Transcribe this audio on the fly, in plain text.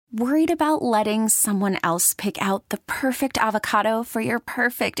Worried about letting someone else pick out the perfect avocado for your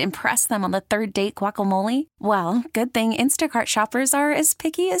perfect impress them on the third date guacamole? Well, good thing Instacart shoppers are as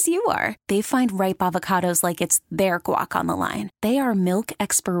picky as you are. They find ripe avocados like it's their guac on the line. They are milk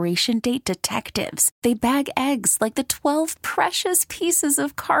expiration date detectives. They bag eggs like the 12 precious pieces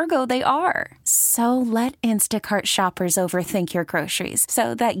of cargo they are. So let Instacart shoppers overthink your groceries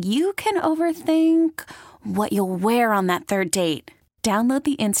so that you can overthink what you'll wear on that third date. Download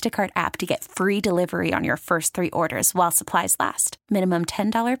the Instacart app to get free delivery on your first 3 orders while supplies last. Minimum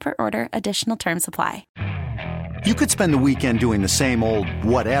 $10 per order. Additional terms apply. You could spend the weekend doing the same old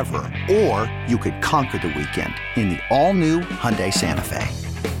whatever, or you could conquer the weekend in the all-new Hyundai Santa Fe.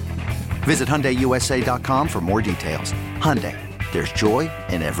 Visit HyundaiUSA.com for more details. Hyundai, there's joy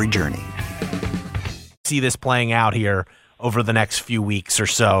in every journey. See this playing out here over the next few weeks or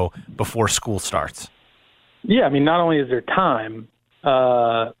so before school starts. Yeah, I mean, not only is there time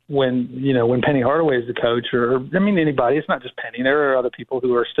when Penny Hardaway is the coach, or I mean anybody. It's not just Penny. There are other people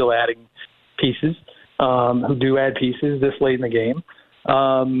who are still adding pieces, who do add pieces this late in the game.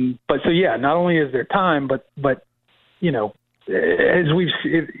 But so yeah, not only is there time, but as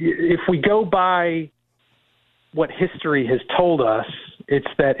if we go by what history has told us, it's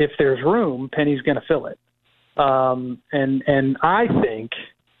that if there's room, Penny's going to fill it. And I think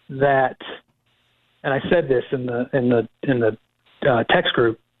that, and I said this in the text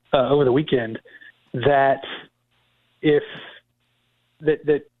group over the weekend, that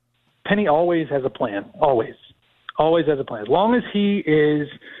that Penny always has a plan, always has a plan. As long as he is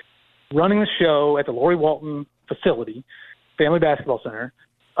running the show at the Lori Walton facility, Family Basketball Center,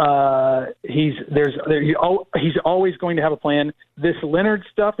 he's always going to have a plan. This Leonard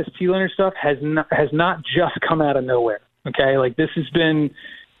stuff, this T. Leonard stuff, has not just come out of nowhere. Okay, like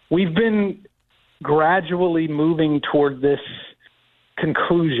we've been gradually moving toward this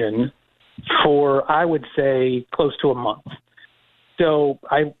conclusion for, I would say, close to a month. So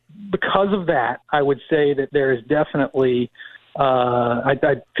because of that, I would say that there is definitely,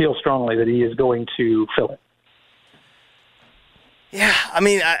 I feel strongly that he is going to fill it. Yeah, I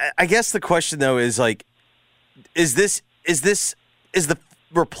mean, I guess the question though is like, is the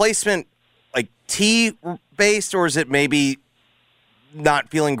replacement like T based, or is it maybe not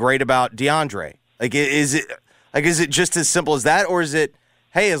feeling great about DeAndre? Like, is it just as simple as that, or is it,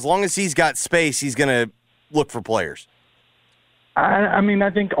 hey, as long as he's got space, he's going to look for players? I mean,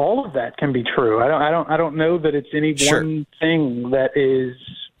 I think all of that can be true. I don't know that it's any one thing that is,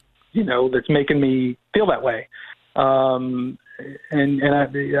 that's making me feel that way. And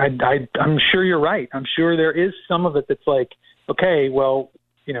I'm sure you're right. I'm sure there is some of it that's like, okay, well,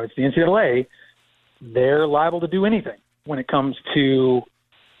 it's the NCAA. They're liable to do anything when it comes to,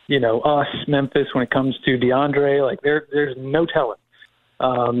 us, Memphis, when it comes to DeAndre. Like there's no telling.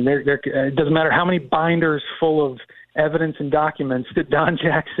 It doesn't matter how many binders full of evidence and documents that Don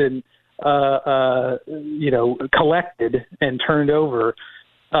Jackson, collected and turned over.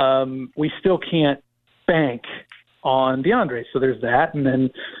 We still can't bank on DeAndre. So there's that. And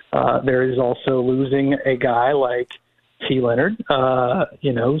then there is also losing a guy like T. Leonard,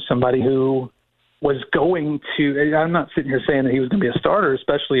 somebody who was going to – I'm not sitting here saying that he was going to be a starter,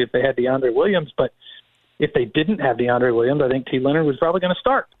 especially if they had DeAndre Williams. But if they didn't have DeAndre Williams, I think T. Leonard was probably going to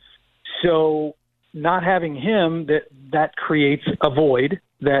start. So not having him, that creates a void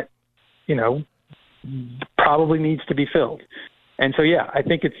that, probably needs to be filled. And so, yeah, I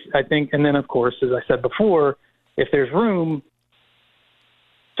think and then, of course, as I said before, if there's room,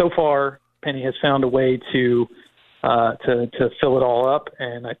 so far Penny has found a way to fill it all up,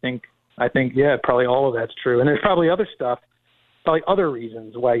 and I think yeah, probably all of that's true. And there's probably other stuff, probably other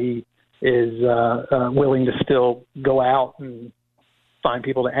reasons why he is willing to still go out and find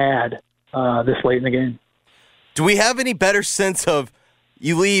people to add this late in the game. Do we have any better sense of,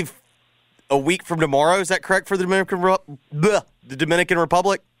 you leave a week from tomorrow? Is that correct for the Dominican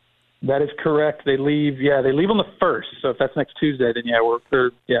Republic? That is correct. They leave on the 1st. So if that's next Tuesday, then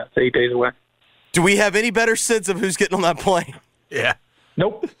it's 8 days away. Do we have any better sense of who's getting on that plane? Yeah.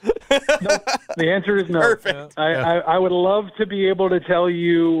 Nope. The answer is no. Perfect. I would love to be able to tell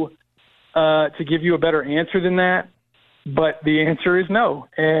you, to give you a better answer than that, but the answer is no.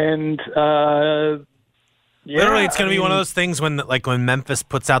 And literally, it's going to be one of those things when Memphis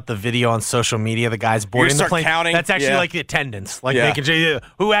puts out the video on social media, the guys boarding the plane. Counting. That's actually like the attendance, making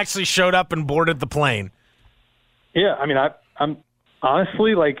who actually showed up and boarded the plane. Yeah, I mean, I'm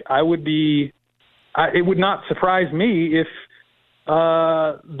honestly I would be. It would not surprise me if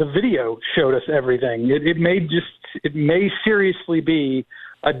the video showed us everything. It may seriously be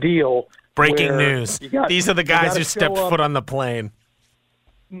a deal. Breaking news. These are the guys who stepped foot on the plane.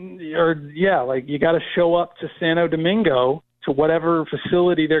 like you got to show up to Santo Domingo, to whatever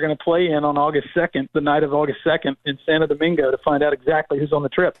facility they're going to play in on August 2nd, the night of August 2nd in Santo Domingo, to find out exactly who's on the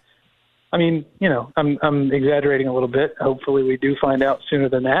trip. I mean, I'm exaggerating a little bit. Hopefully we do find out sooner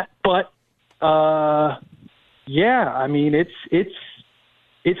than that. But, I mean, it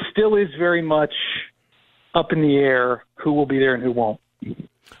still is very much up in the air who will be there and who won't.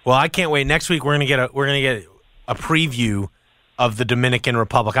 Well, I can't wait. Next week we're gonna get a preview of the Dominican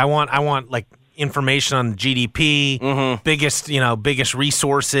Republic. I want like information on the GDP, biggest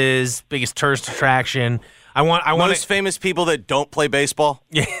resources, biggest tourist attraction. I want most famous people that don't play baseball.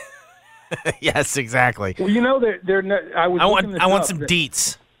 Yeah. Yes, exactly. Well, I want some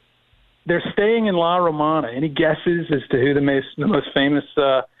deets. They're staying in La Romana. Any guesses as to who the most famous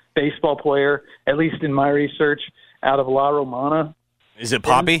baseball player, at least in my research, out of La Romana? Is it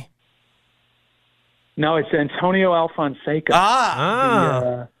Poppy? No, it's Antonio Alfonseca.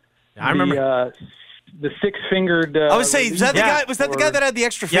 I remember the six-fingered. I would say, is that the guy? Was that the guy that had the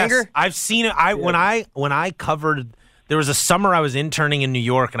extra finger? I've seen it. When I covered. There was a summer I was interning in New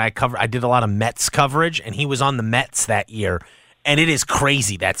York, and I did a lot of Mets coverage, and he was on the Mets that year. And it is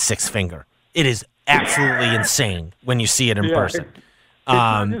crazy, that six finger. It is absolutely insane when you see it in person.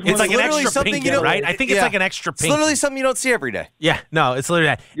 It's like an extra pinky, right? I think it's like an extra pinky. It's literally something you don't see every day. Yeah, no, it's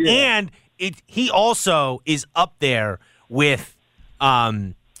literally that. Yeah. And he also is up there with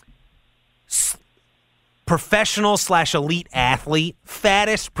professional/elite athlete,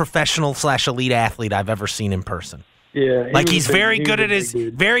 fattest professional/elite athlete I've ever seen in person. Yeah, he's very good at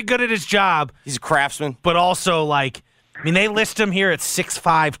his job. He's a craftsman, but also they list him here at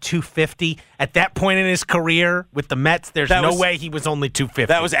 6'5", 250. At that point in his career with the Mets, there's no way he was only 250.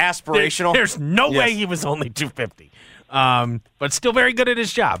 That was aspirational. There's no way he was only 250. But still very good at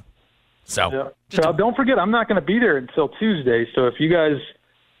his job. So don't forget, I'm not going to be there until Tuesday. So if you guys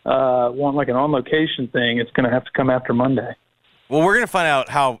want like an on-location thing, it's going to have to come after Monday. Well, we're going to find out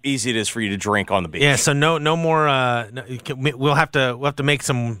how easy it is for you to drink on the beach. Yeah, so no more. We'll have to make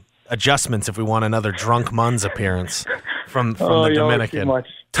some adjustments if we want another Drunk Muns appearance from the Dominican.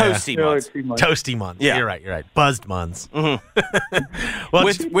 Toasty Muns. Toasty Muns. Yeah. You're right. Buzzed Muns. Mm-hmm. Well,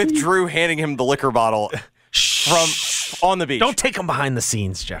 with Drew handing him the liquor bottle from on the beach. Don't take him behind the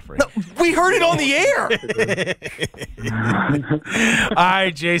scenes, Jeffrey. No, we heard it on the air. All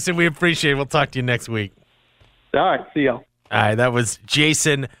right, Jason, we appreciate it. We'll talk to you next week. All right, see y'all. All right, that was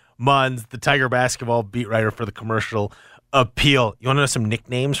Jason Munz, the Tiger basketball beat writer for the Commercial Appeal. You want to know some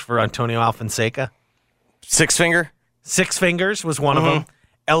nicknames for Antonio Alfonseca? Six Finger? Six Fingers was one of them.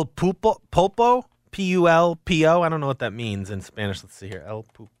 El Pulpo, P-U-L-P-O. I don't know what that means in Spanish. Let's see here. El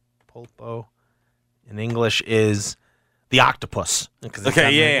Pulpo in English is the octopus.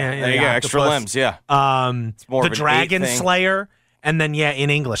 Okay, yeah. There you go. Extra limbs, yeah. It's more the Dragon Slayer, and then, in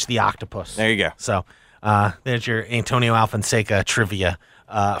English, the octopus. There you go. So there's your Antonio Alfonseca trivia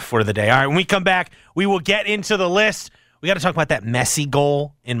for the day. All right, when we come back, we will get into the list. We got to talk about that Messi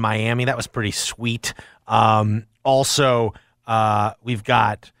goal in Miami. That was pretty sweet. Also, we've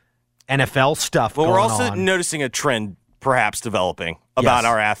got NFL stuff going on. Well, we're also noticing a trend perhaps developing about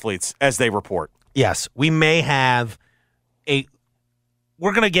our athletes as they report. Yes, we may have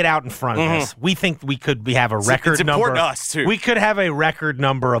we're going to get out in front of this. We think we could have a record number. It's important to us, too. We could have a record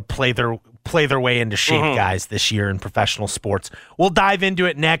number of play their way into shape guys this year in professional sports. We'll dive into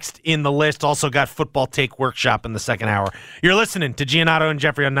it next in the list. Also got Football Take Workshop in the second hour. You're listening to Giannato and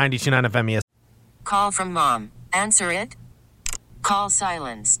Jeffrey on 92.9 FM ES. Call from mom. Answer it. Call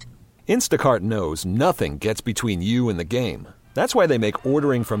silenced. Instacart knows nothing gets between you and the game. That's why they make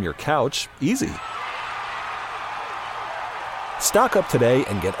ordering from your couch easy. Stock up today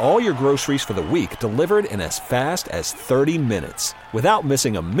and get all your groceries for the week delivered in as fast as 30 minutes without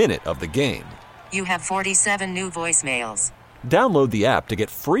missing a minute of the game. You have 47 new voicemails. Download the app to get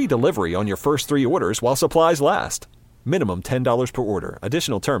free delivery on your first 3 orders while supplies last. Minimum $10 per order.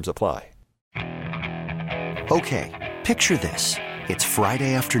 Additional terms apply. Okay, picture this. It's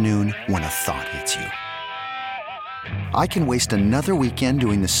Friday afternoon when a thought hits you. I can waste another weekend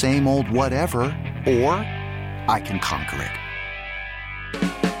doing the same old whatever, or I can conquer it.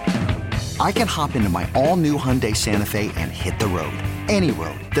 I can hop into my all-new Hyundai Santa Fe and hit the road. Any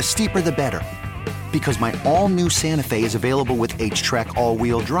road. The steeper, the better. Because my all-new Santa Fe is available with H-Track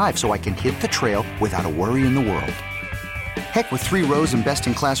all-wheel drive, so I can hit the trail without a worry in the world. Heck, with 3 rows and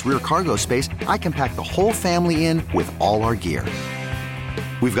best-in-class rear cargo space, I can pack the whole family in with all our gear.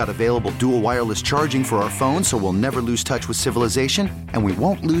 We've got available dual wireless charging for our phones, so we'll never lose touch with civilization, and we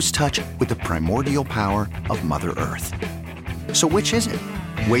won't lose touch with the primordial power of Mother Earth. So which is it?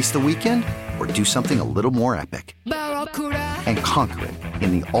 Waste the weekend or do something a little more epic? and conquer it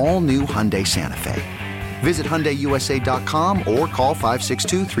in the all-new Hyundai Santa Fe. Visit HyundaiUSA.com or call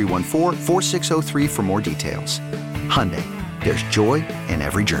 562-314-4603 for more details. Hyundai, there's joy in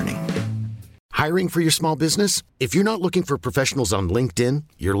every journey. Hiring for your small business? If you're not looking for professionals on LinkedIn,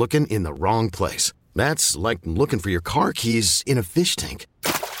 you're looking in the wrong place. That's like looking for your car keys in a fish tank.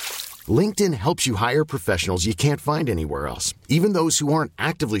 LinkedIn helps you hire professionals you can't find anywhere else, even those who aren't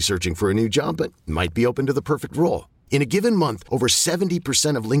actively searching for a new job but might be open to the perfect role. In a given month, over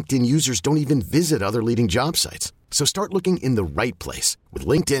 70% of LinkedIn users don't even visit other leading job sites. So start looking in the right place. With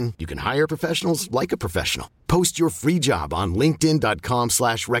LinkedIn, you can hire professionals like a professional. Post your free job on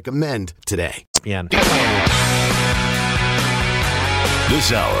linkedin.com/recommend today. Yeah.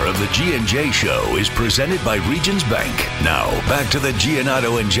 This hour of the G&J Show is presented by Regions Bank. Now, back to the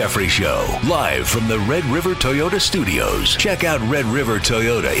Giannato and Jeffrey Show, live from the Red River Toyota Studios. Check out Red River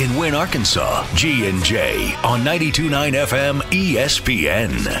Toyota in Wynn, Arkansas. G&J on 92.9 FM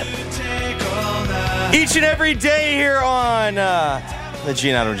ESPN. Each and every day here on the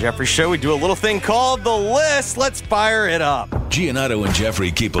Giannato and Jeffrey Show, we do a little thing called The List. Let's fire it up. Giannato and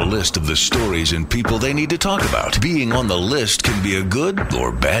Jeffrey keep a list of the stories and people they need to talk about. Being on the list can be a good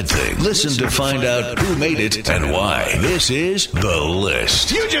or bad thing. Listen to find out who made it and why. This is The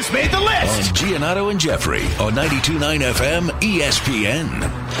List. You just made the list! On Giannato and Jeffrey on 92.9 FM ESPN.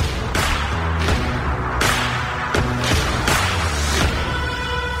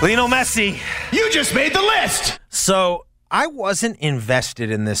 Lionel Messi. You just made the list! So I wasn't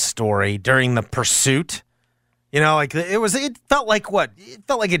invested in this story during the pursuit. You know, like it felt like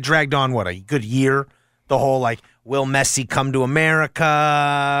it dragged on a good year. The whole will Messi come to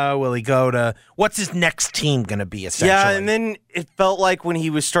America? Will he go to what's his next team going to be? Essentially, yeah. And then it felt like when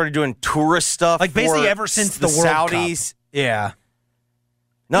he started doing tourist stuff, basically ever since the World Saudis. Cup. Yeah,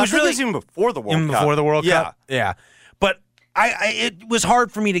 No, it was really even before the World Cup. Before the World Yeah. Cup. Yeah, but it was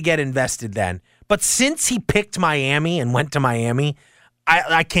hard for me to get invested then. But since he picked Miami and went to Miami,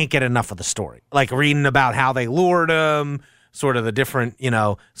 I can't get enough of the story. Like reading about how they lured him, sort of the different,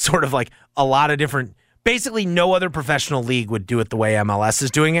 sort of like a lot of different. Basically, no other professional league would do it the way MLS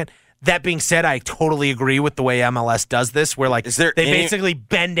is doing it. That being said, I totally agree with the way MLS does this, where they basically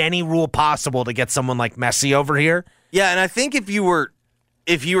bend any rule possible to get someone like Messi over here. Yeah, and I think if you were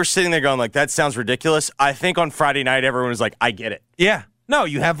sitting there going like, that sounds ridiculous, I think on Friday night everyone was like, I get it. Yeah. No,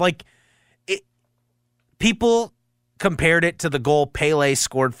 you have people compared it to the goal Pele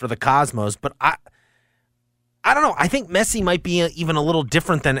scored for the Cosmos, but I don't know. I think Messi might be even a little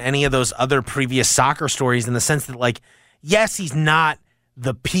different than any of those other previous soccer stories in the sense that, yes, he's not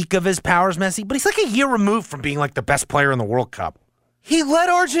the peak of his powers, Messi, but he's a year removed from being the best player in the World Cup. He led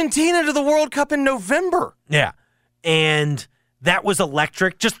Argentina to the World Cup in November. Yeah, and that was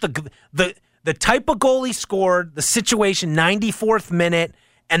electric. Just the type of goal he scored, the situation, 94th minute,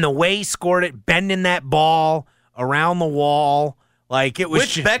 and the way he scored it, bending that ball around the wall, it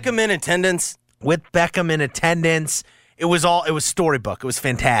was with Beckham in attendance. It was storybook. It was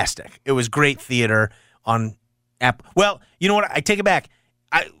fantastic. It was great theater on app. Well, you know what? I take it back.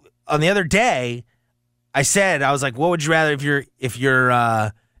 On the other day, I was like, what would you rather if you're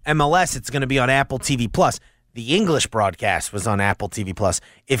MLS, it's going to be on Apple TV Plus. The English broadcast was on Apple TV Plus.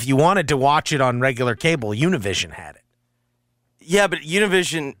 If you wanted to watch it on regular cable, Univision had it. Yeah, but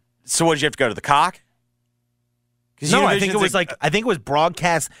Univision, so what, did you have to go to the cock? No, I think it was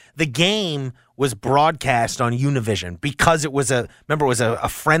broadcast. The game was broadcast on Univision because it was a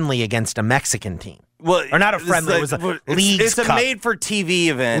friendly against a Mexican team. Well, or not a friendly, it was a Leagues Cup. It's a made-for-TV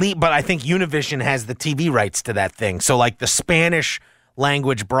event. But I think Univision has the TV rights to that thing. So, the Spanish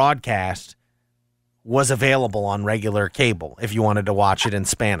language broadcast was available on regular cable if you wanted to watch it in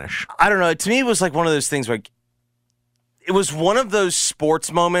Spanish. I don't know. To me, it was one of those things where it was one of those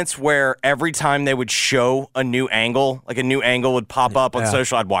sports moments where every time they would show a new angle, a new angle would pop up on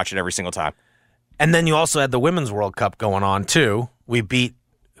social, I'd watch it every single time. And then you also had the Women's World Cup going on, too. Who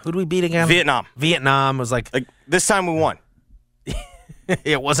did we beat again? Vietnam. Vietnam was this time we won.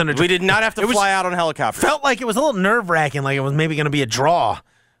 It wasn't a draw. We did not have to fly out on helicopters. Felt like it was a little nerve-wracking, like it was maybe going to be a draw.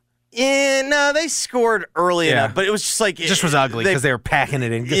 Yeah, no, they scored early enough, but it was just it just was ugly because they were packing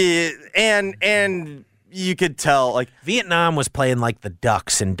it in. And you could tell, Vietnam was playing like the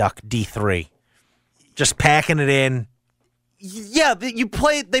Ducks in Duck D3, just packing it in. Yeah, they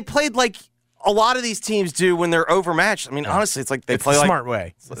played like a lot of these teams do when they're overmatched. I mean, honestly, it's like they play the smart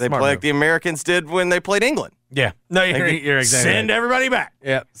way. They play like the Americans did when they played England. Yeah, no, you're exactly send everybody back.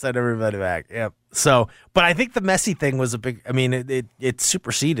 Yeah, send everybody back. Yep. So, but I think the Messi thing was a big. I mean, it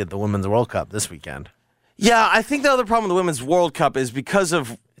superseded the Women's World Cup this weekend. Yeah, I think the other problem with the Women's World Cup is because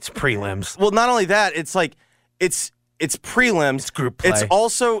of its prelims. Well, not only that, it's it's prelims. It's group play. It's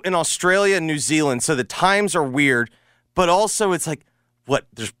also in Australia and New Zealand, so the times are weird. But also, it's like,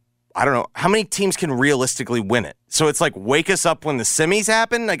 I don't know, how many teams can realistically win it? So it's like, wake us up when the semis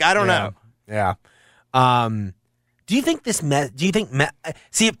happen? Like, I don't know. Yeah. Do you think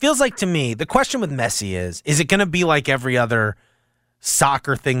see, it feels like to me, the question with Messi is it going to be like every other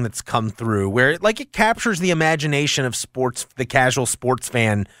soccer thing that's come through where it captures the imagination of sports, the casual sports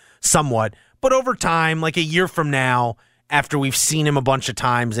fan somewhat, but over time, like a year from now, after we've seen him a bunch of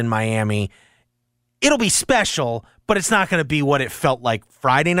times in Miami, it'll be special, but it's not going to be what it felt like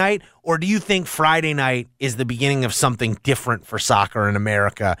Friday night? Or do you think Friday night is the beginning of something different for soccer in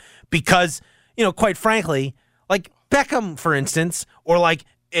America? Because, quite frankly, like Beckham, for instance, or like,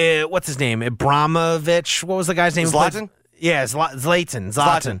 what's his name? Ibrahimovic? What was the guy's name? Zlatan? Yeah,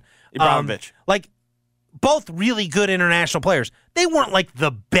 Zlatan. Ibrahimovic. Both really good international players. They weren't like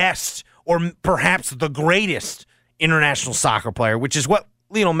the best or perhaps the greatest international soccer player, which is what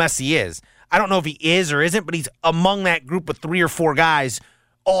Lionel Messi is. I don't know if he is or isn't, but he's among that group of 3 or 4 guys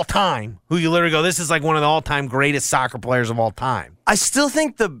all time who you literally go, this is like one of the all-time greatest soccer players of all time. I still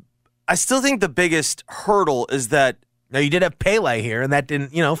think the biggest hurdle is that now you did have Pele here, and that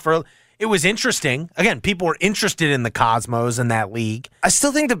didn't, it was interesting. Again, people were interested in the Cosmos and that league. I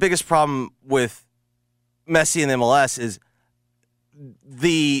still think the biggest problem with Messi and MLS is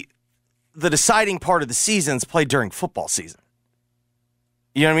the deciding part of the season is played during football season.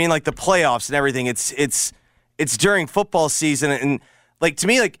 You know what I mean? Like the playoffs and everything. It's during football season, and like to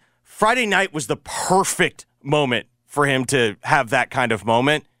me, like Friday night was the perfect moment for him to have that kind of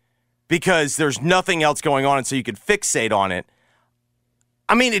moment because there's nothing else going on, and so you could fixate on it.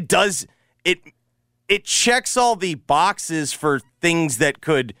 I mean, it does. It checks all the boxes for things that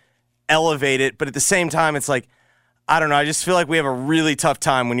could elevate it, but at the same time, it's like, I don't know. I just feel like we have a really tough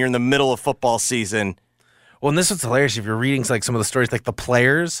time when you're in the middle of football season. Well, and this is hilarious. If you're reading like some of the stories, like the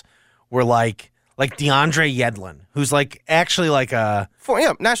players were like DeAndre Yedlin, who's like actually like a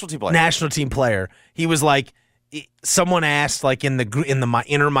national team player. He was like, someone asked like in the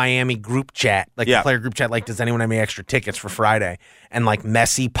Inter Miami group chat, like the player group chat, like, does anyone have any extra tickets for Friday? And like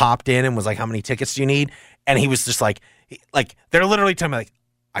Messi popped in and was like, how many tickets do you need? And he was just like they're literally telling me like,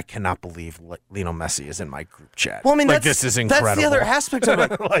 I cannot believe Lionel Messi is in my group chat. Well, I mean, this is incredible. That's the other aspect of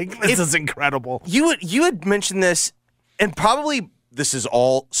it. This is incredible. You had mentioned this, and probably this is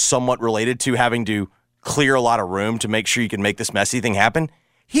all somewhat related to having to clear a lot of room to make sure you can make this Messi thing happen.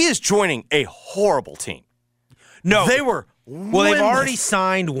 He is joining a horrible team. No, they were. Well, they've already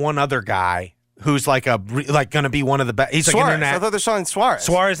signed one other guy who's like going to be one of the best. He's Suarez. like I thought they're signing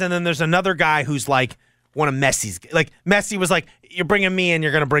Suarez. And then there's another guy who's like one of Messi's. Like Messi was like, you're bringing me in,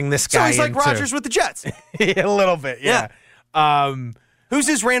 you're going to bring this guy. So he's like in Rodgers too. with the Jets. A little bit, yeah. Who's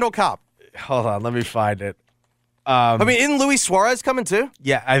his Randall Cobb? Hold on, let me find it. I mean, isn't Luis Suarez coming too?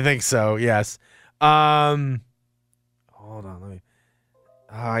 Yeah, I think so. Yes. Hold on,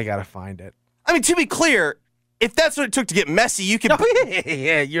 I gotta find it. I mean, to be clear, if that's what it took to get Messi, you could.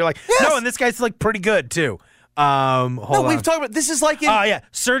 Yeah, you're like no, and this guy's like pretty good too. We've talked about this is like.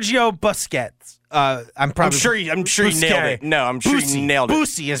 Sergio Busquets. I'm sure you nailed it. No, I'm sure you nailed it.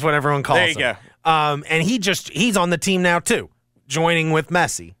 Boosie is what everyone calls him. There you go. And he's on the team now too, joining with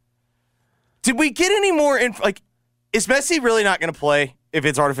Messi. Did we get any more? Is Messi really not going to play if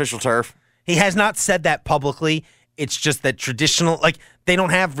it's artificial turf? He has not said that publicly. It's just that traditional, they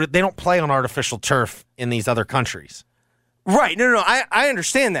don't play on artificial turf in these other countries. Right. No. I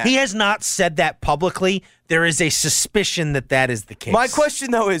understand that. He has not said that publicly. There is a suspicion that is the case. My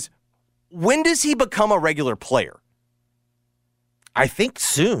question, though, is when does he become a regular player? I think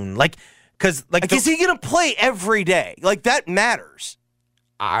soon. Is he going to play every day? That matters.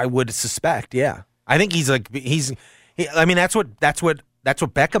 I would suspect, yeah. I think that's what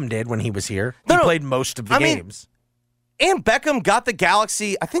Beckham did when he was here. He played most of the games. And Beckham got the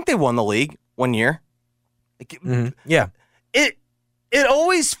Galaxy. I think they won the league one year. Yeah. It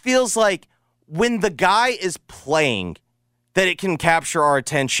always feels like when the guy is playing that it can capture our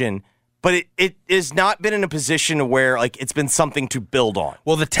attention, but it has not been in a position where it's been something to build on.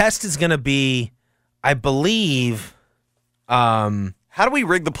 Well, the test is going to be, I believe. How do we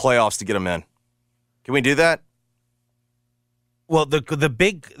rig the playoffs to get them in? Can we do that? Well,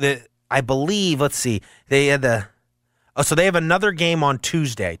 I believe. Let's see. They had so they have another game on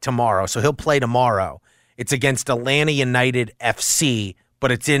Tuesday, tomorrow. So he'll play tomorrow. It's against Atlanta United FC,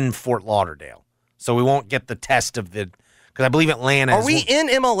 but it's in Fort Lauderdale. So we won't get the test of because I believe Atlanta. Are we in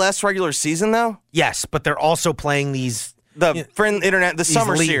MLS regular season though? Yes, but they're also playing these the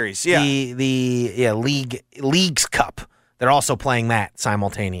summer series. Yeah, the Leagues Cup. They're also playing that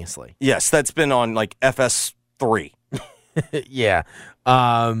simultaneously. Yes, that's been on FS3. Yeah.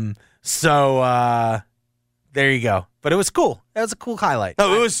 There you go. But it was cool. That was a cool highlight.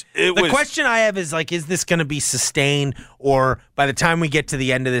 No, The question I have is, like, is this going to be sustained, or by the time we get to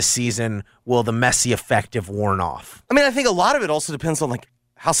the end of this season, will the Messi effect have worn off? I mean, I think a lot of it also depends on, like,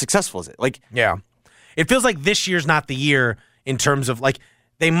 how successful is it? Like, yeah. It feels like this year's not the year in terms of, like,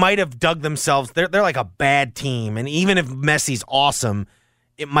 they might have dug themselves. They're like a bad team, and even if Messi's awesome,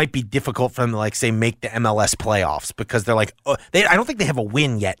 it might be difficult for them to, like, say, make the MLS playoffs because they're like, I don't think they have a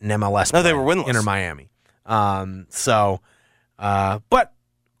win yet in MLS. No, they were winless. Inter Miami. But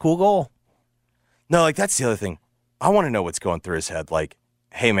cool goal. No, like, that's the other thing. I want to know what's going through his head. Like,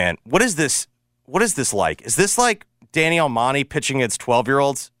 hey, man, what is this like? Is this like Danny Almonte pitching against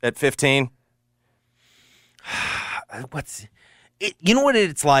 12-year-olds at 15? You know what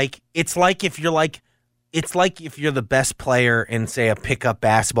it's like? It's like if you're the best player in, say, a pickup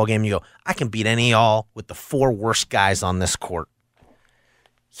basketball game, you go, I can beat any of y'all with the 4 worst guys on this court.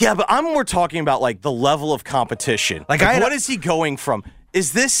 Yeah, but I'm more talking about, like, the level of competition. Like what is he going from?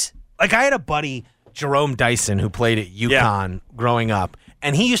 Is this... Like, I had a buddy, Jerome Dyson, who played at UConn growing up,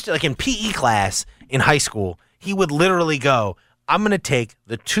 and he used to, like, in PE class in high school, he would literally go, I'm going to take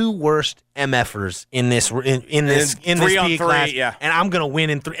the 2 worst MFers in this PE class, and I'm going to win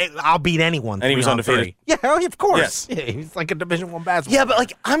in 3. I'll beat anyone. And he was undefeated. Yeah, of course. Yes. Yeah, he's like a Division I basketball. Yeah, but,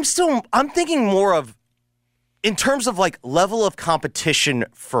 like, I'm thinking more of, in terms of, like, level of competition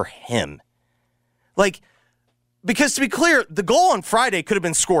for him. Like, because to be clear, the goal on Friday could have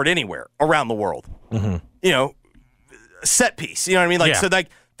been scored anywhere around the world. Mm-hmm. You know, set piece. You know what I mean? Like, so, like,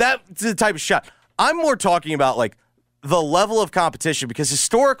 that's the type of shot. I'm more talking about, like, the level of competition, because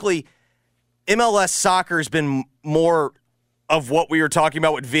historically, MLS soccer has been more of what we were talking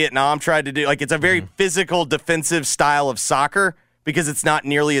about what Vietnam tried to do. Like, it's a very physical, defensive style of soccer because it's not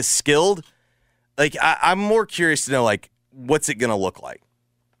nearly as skilled. Like, I'm more curious to know, like, what's it going to look like?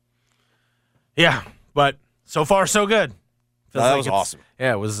 Yeah, but so far, so good. That was awesome.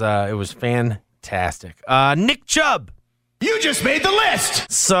 Yeah, it was fantastic. Nick Chubb. You just made the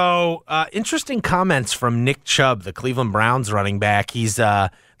list. So, interesting comments from Nick Chubb, the Cleveland Browns running back.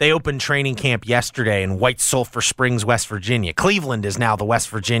 They opened training camp yesterday in White Sulphur Springs, West Virginia. Cleveland is now the West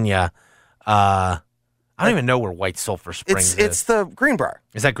Virginia. I don't even know where White Sulphur Springs is. It's the Greenbrier.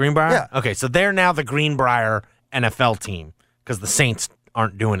 Is that Greenbrier? Yeah. Okay, so they're now the Greenbrier NFL team because the Saints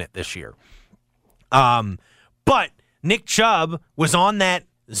aren't doing it this year. But Nick Chubb was on that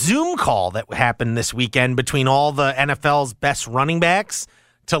Zoom call that happened this weekend between all the NFL's best running backs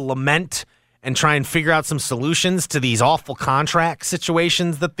to lament and try and figure out some solutions to these awful contract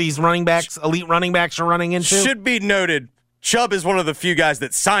situations that these elite running backs are running into. Should be noted, Chubb is one of the few guys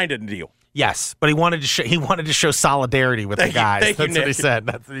that signed a deal. Yes, but he wanted to show solidarity with the guys. That's what he said.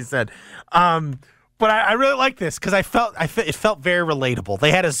 That's what he said. But I really like this because it felt very relatable.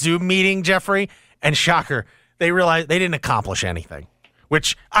 They had a Zoom meeting, Jeffrey, and shocker, they realized they didn't accomplish anything,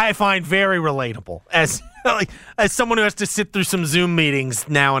 which I find very relatable as someone who has to sit through some Zoom meetings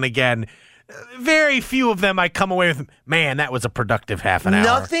now and again. Very few of them I come away with, man, that was a productive half an hour.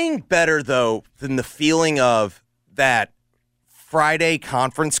 Nothing better, though, than the feeling of that Friday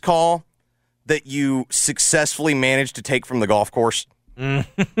conference call that you successfully managed to take from the golf course.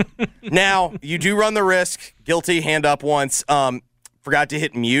 Now, you do run the risk. Guilty, hand up once. Forgot to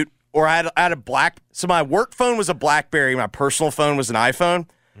hit mute. Or I had a so my work phone was a BlackBerry. My personal phone was an iPhone.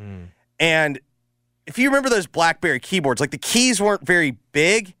 And if you remember those BlackBerry keyboards, like the keys weren't very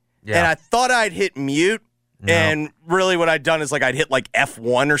big. Yeah. And I thought I'd hit mute. No. And really what I'd done is like I'd hit like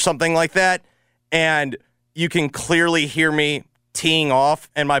F1 or something like that. And you can clearly hear me teeing off.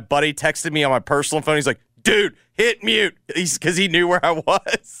 And my buddy texted me on my personal phone. He's like, dude, hit mute. Because he knew where I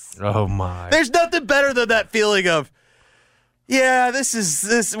was. Oh, my. There's nothing better than that feeling of, yeah,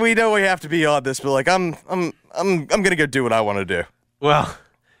 this. We know we have to be on this, but like I'm gonna go do what I want to do. Well,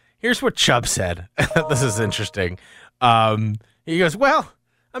 here's what Chubb said. This is interesting. He goes, well,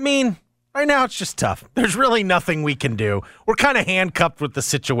 I mean, right now it's just tough. There's really nothing we can do. We're kind of handcuffed with the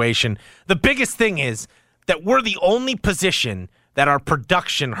situation. The biggest thing is that we're the only position that our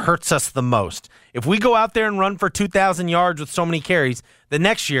production hurts us the most. If we go out there and run for 2,000 yards with so many carries, the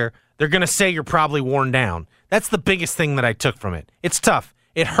next year they're going to say you're probably worn down. That's the biggest thing that I took from it. It's tough.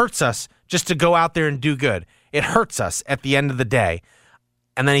 It hurts us just to go out there and do good. It hurts us at the end of the day.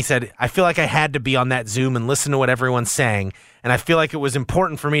 And then he said, I feel like I had to be on that Zoom and listen to what everyone's saying. And I feel like it was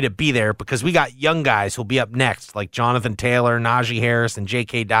important for me to be there because we got young guys who'll be up next, like Jonathan Taylor, Najee Harris, and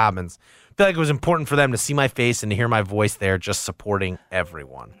J.K. Dobbins. I feel like it was important for them to see my face and to hear my voice there just supporting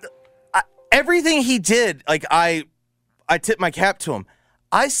everyone. Everything he did, like I tip my cap to him.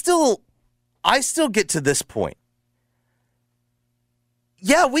 I still get to this point.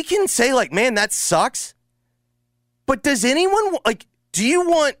 yeah, we can say, like, man, that sucks. But does anyone, like, do you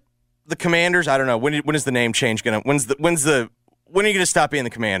want the Commanders? I don't know. When is the name change going to, when are you going to stop being the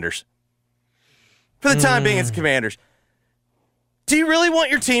Commanders? For the time being, it's Commanders. Do you really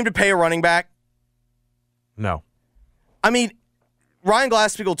want your team to pay a running back? No. I mean, Ryan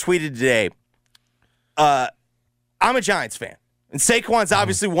Glasssteagall tweeted today, I'm a Giants fan, and Saquon's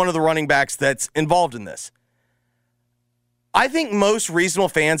obviously one of the running backs that's involved in this. I think most reasonable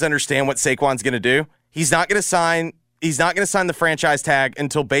fans understand what Saquon's going to do. He's not going to sign the franchise tag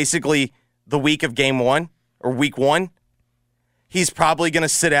until basically the week of game 1 or week 1. He's probably going to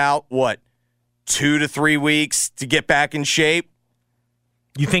sit out, 2 to 3 weeks to get back in shape.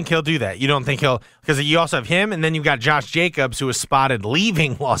 You think he'll do that? You don't think he'll, because you also have him, and then you've got Josh Jacobs, who was spotted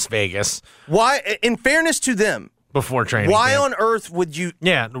leaving Las Vegas. Why, in fairness to them, before training why camp. on earth would you?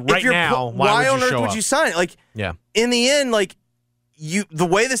 Yeah, right now. Why on would you earth show would up? you sign it? Like, yeah. In the end, like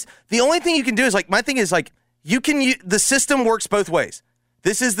the only thing you can do is like my thing is like the system works both ways.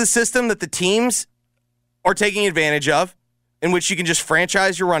 This is the system that the teams are taking advantage of, in which you can just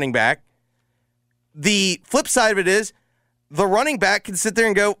franchise your running back. The flip side of it is the running back can sit there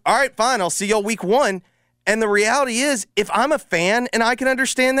and go, all right, fine, I'll see y'all week 1. And the reality is, if I'm a fan and I can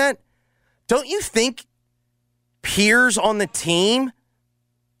understand that, don't you think peers on the team,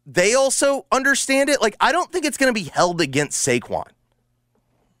 they also understand it? Like, I don't think it's going to be held against Saquon.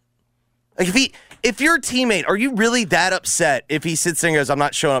 Like, if you're a teammate, are you really that upset if he sits there and goes, I'm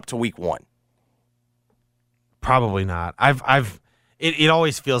not showing up to week 1? Probably not. It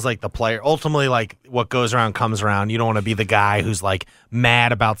always feels like the player, ultimately, like, what goes around comes around. You don't want to be the guy who's, like,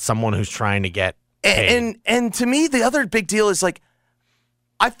 mad about someone who's trying to get paid. And to me, the other big deal is, like,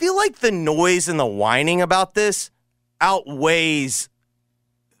 I feel like the noise and the whining about this outweighs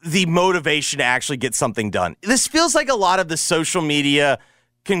the motivation to actually get something done. This feels like a lot of the social media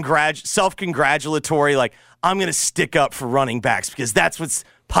self-congratulatory, like, I'm going to stick up for running backs because that's what's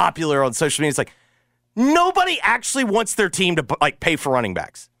popular on social media. It's like, nobody actually wants their team to, like, pay for running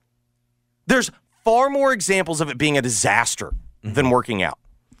backs. There's far more examples of it being a disaster than working out.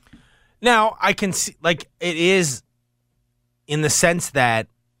 Now, I can see, like, it is in the sense that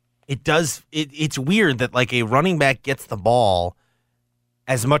it's weird that, like, a running back gets the ball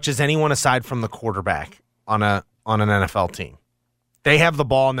as much as anyone aside from the quarterback on an NFL team. They have the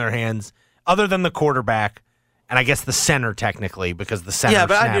ball in their hands, other than the quarterback, and I guess the center technically, because the center. Yeah,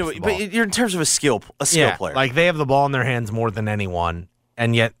 but you're in terms of a skill player. Like, they have the ball in their hands more than anyone,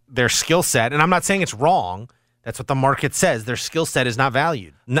 and yet their skill set. And I'm not saying it's wrong. That's what the market says. Their skill set is not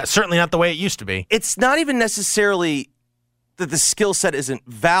valued. Certainly not the way it used to be. It's not even necessarily that the skill set isn't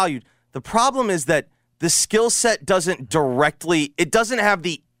valued. The problem is that the skill set doesn't have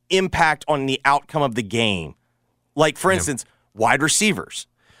the impact on the outcome of the game. Like, for instance, wide receivers.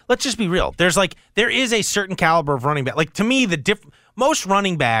 Let's just be real. There is a certain caliber of running back. Like, to me, most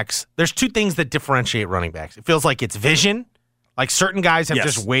running backs, there's two things that differentiate running backs. It feels like it's vision. Like, certain guys have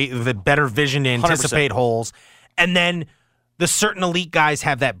just the better vision to anticipate 100%. Holes. And then the certain elite guys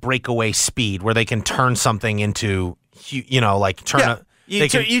have that breakaway speed where they can turn something into, you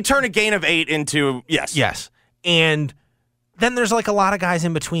turn a gain of 8 into, yes. Yes. And then there's, like, a lot of guys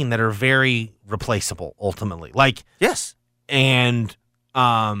in between that are very replaceable, ultimately. Like, yes. And,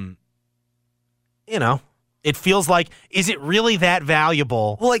 it feels like, is it really that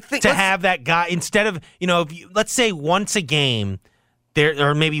valuable to have that guy instead of, let's say once a game,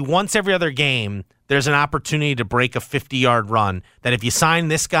 or maybe once every other game, there's an opportunity to break a 50-yard run, that if you sign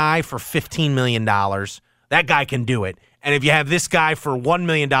this guy for $15 million, that guy can do it. And if you have this guy for $1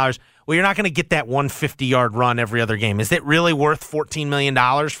 million, well, you're not going to get that 150-yard run every other game. Is it really worth $14 million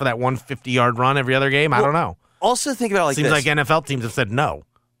for that 150-yard run every other game? I don't know. Also think about it like Seems this. Like NFL teams have said no.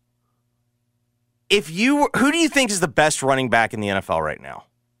 Who do you think is the best running back in the NFL right now?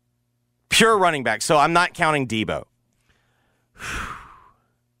 Pure running back. So I'm not counting Debo.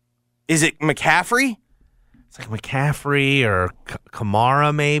 Is it McCaffrey? It's like McCaffrey or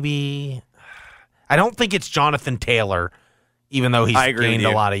Kamara, maybe. I don't think it's Jonathan Taylor, even though he's gained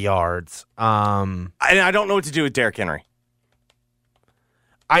a lot of yards. I don't know what to do with Derrick Henry.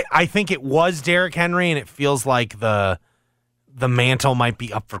 I think it was Derrick Henry, and it feels like the mantle might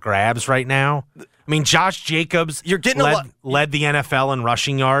be up for grabs right now. I mean, Josh Jacobs led the NFL in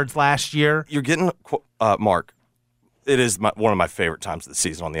rushing yards last year. You're getting, Mark, it is one of my favorite times of the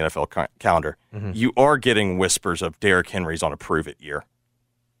season on the NFL calendar. Mm-hmm. You are getting whispers of Derrick Henry's on a prove-it year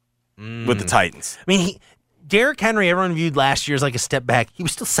with the Titans. I mean, Derrick Henry, everyone viewed last year as like a step back. He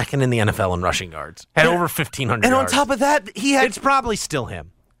was still second in the NFL in rushing yards. Had over 1,500 yards. And on top of that, It's probably still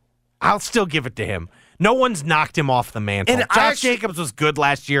him. I'll still give it to him. No one's knocked him off the mantle. And Josh Jacobs was good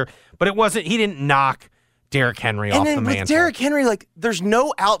last year, but he didn't knock Derrick Henry off the mantle. And with Derrick Henry, like, there's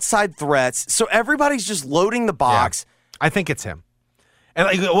no outside threats, so everybody's just loading the box. Yeah, I think it's him. And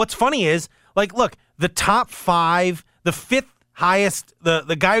like, what's funny is, like, look, the top 5, the 5th highest,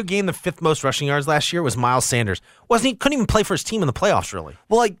 the guy who gained the 5th most rushing yards last year was Miles Sanders. Couldn't even play for his team in the playoffs, really.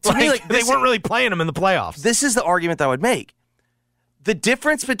 Well, like, to me, like, they weren't really playing him in the playoffs. This is the argument that I would make. The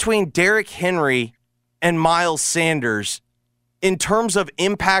difference between Derrick Henry and Miles Sanders in terms of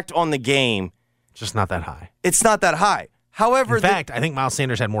impact on the game, just not that high. It's not that high. However, in fact, I think Miles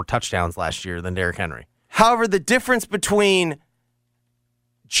Sanders had more touchdowns last year than Derrick Henry. However, the difference between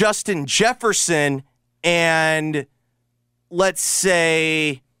Justin Jefferson and, let's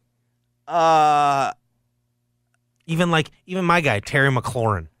say, even my guy Terry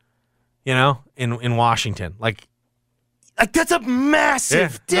McLaurin, in Washington, like that's a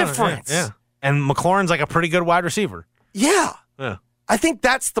massive difference. Yeah. And McLaurin's like a pretty good wide receiver. Yeah. Yeah. I think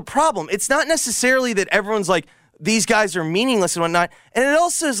that's the problem. It's not necessarily that everyone's like, these guys are meaningless and whatnot. And it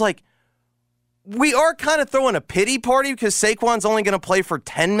also is like, we are kind of throwing a pity party because Saquon's only going to play for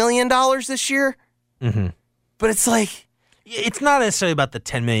 $10 million this year. Mm-hmm. But it's like, it's not necessarily about the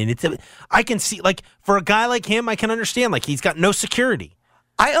 $10 million. I can see, like, for a guy like him, I can understand, like, he's got no security.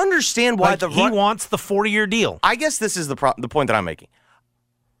 I understand why he wants the 40-year deal. I guess this is the point that I'm making.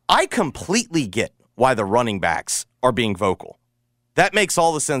 I completely get why the running backs are being vocal. That makes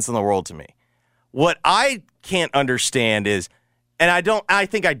all the sense in the world to me. What I can't understand is, and I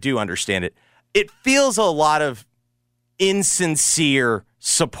think I do understand it, it feels a lot of insincere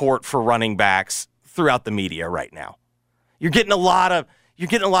support for running backs throughout the media right now. You're getting a lot of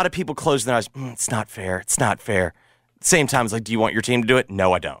people closing their eyes. It's not fair. It's not fair. At the same time, it's like, do you want your team to do it?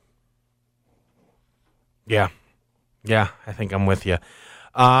 No, I don't. Yeah, I think I'm with you.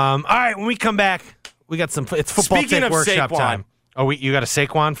 All right, when we come back, we got some. It's football take workshop time. Oh, you got a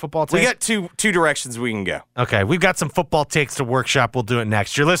Saquon football take? We got two directions we can go. Okay, we've got some football takes to workshop. We'll do it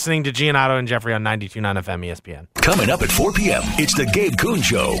next. You're listening to Giannato and Jeffrey on 92.9 FM ESPN. Coming up at 4 p.m., it's the Gabe Kuhn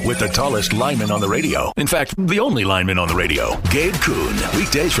Show with the tallest lineman on the radio. In fact, the only lineman on the radio, Gabe Kuhn.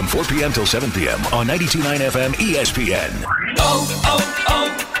 Weekdays from 4 p.m. till 7 p.m. on 92.9 FM ESPN.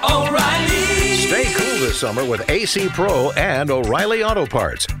 O'Reilly. Stay cool this summer with AC Pro and O'Reilly Auto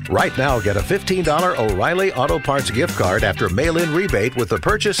Parts. Right now, get a $15 O'Reilly Auto Parts gift card after mail-in rebate with the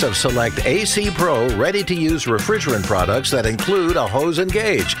purchase of select AC Pro ready-to-use refrigerant products that include a hose and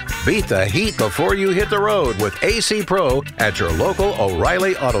gauge. Beat the heat before you hit the road with AC Pro at your local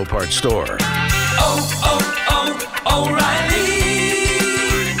O'Reilly Auto Parts store. O'Reilly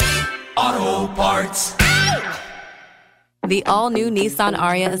Auto Parts. The all-new Nissan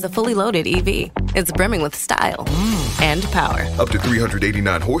Ariya is a fully loaded EV. It's brimming with style and power. Up to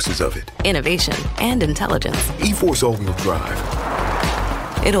 389 horses of it. Innovation and intelligence. E-Force all-wheel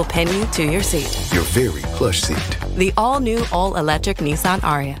drive. It'll pin you to your seat. Your very plush seat. The all-new, all-electric Nissan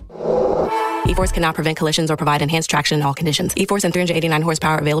Ariya. E-Force cannot prevent collisions or provide enhanced traction in all conditions. E-Force and 389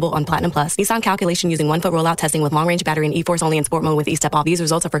 horsepower available on Platinum Plus. Nissan calculation using 1-foot rollout testing with long-range battery and E-Force only in sport mode with E-Step off. These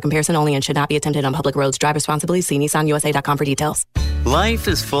results are for comparison only and should not be attempted on public roads. Drive responsibly. See NissanUSA.com for details. Life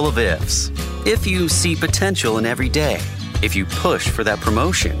is full of ifs. If you see potential in every day, if you push for that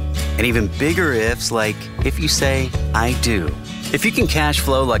promotion, and even bigger ifs like if you say, I do. If you can cash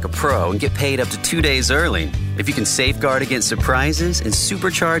flow like a pro and get paid up to 2 days early, if you can safeguard against surprises and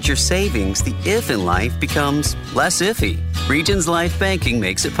supercharge your savings, the if in life becomes less iffy. Regions Life Banking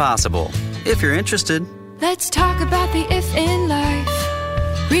makes it possible. If you're interested. Let's talk about the if in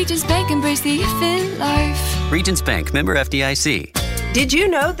life. Regions Bank, embrace the if in life. Regions Bank, member FDIC. Did you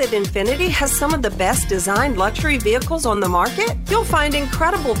know that Infiniti has some of the best designed luxury vehicles on the market? You'll find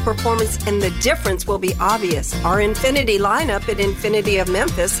incredible performance and the difference will be obvious. Our Infiniti lineup at Infiniti of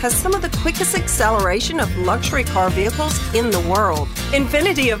Memphis has some of the quickest acceleration of luxury car vehicles in the world.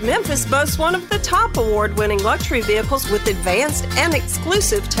 Infiniti of Memphis boasts one of the top award-winning luxury vehicles with advanced and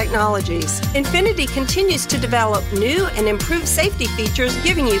exclusive technologies. Infiniti continues to develop new and improved safety features,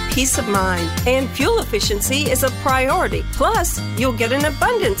 giving you peace of mind. And fuel efficiency is a priority. Plus, you'll get an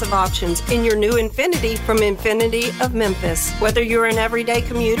abundance of options in your new Infiniti from Infiniti of Memphis. Whether you're an everyday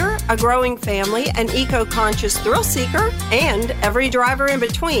commuter, a growing family, an eco-conscious thrill seeker, and every driver in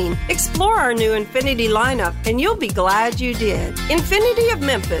between, explore our new Infiniti lineup and you'll be glad you did. Infiniti of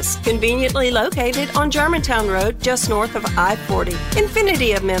Memphis, conveniently located on Germantown Road, just north of I-40.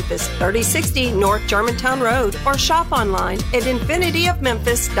 Infiniti of Memphis, 3060 North Germantown Road, or shop online at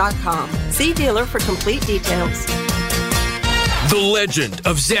infinityofmemphis.com. See dealer for complete details. The legend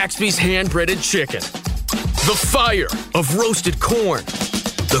of Zaxby's hand-breaded chicken. The fire of roasted corn.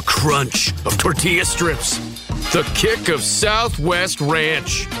 the crunch of tortilla strips, the kick of Southwest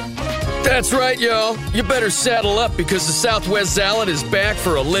Ranch. That's right, y'all. You better saddle up because the Southwest Salad is back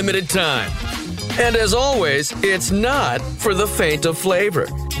for a limited time. And as always, it's not for the faint of flavor.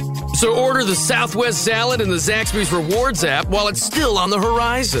 So order the Southwest Salad in the Zaxby's Rewards app while it's still on the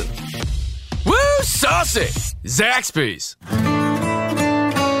horizon. Woo, saucy! Zaxby's.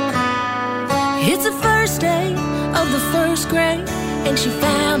 It's the first day of the first grade, and she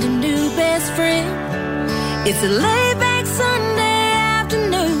found a new best friend. It's a laid-back Sunday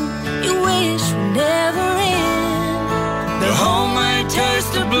afternoon you wish would never end. The homemade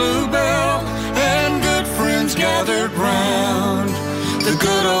taste of Bluebell and good friends gathered round. The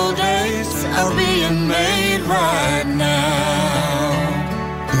good old days are being made right now.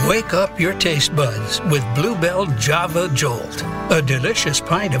 Wake up your taste buds with Bluebell Java Jolt, a delicious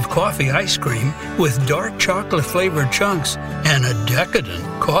pint of coffee ice cream with dark chocolate-flavored chunks and a decadent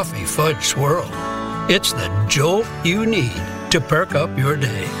coffee fudge swirl. It's the jolt you need to perk up your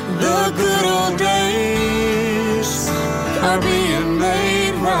day. The good old days are being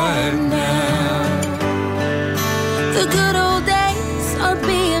made right now. The good old days are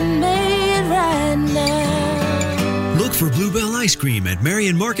being made right now. Look for Bluebell ice cream at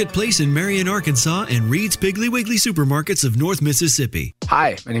Marion Marketplace in Marion, Arkansas, and Reed's Piggly Wiggly Supermarkets of North Mississippi.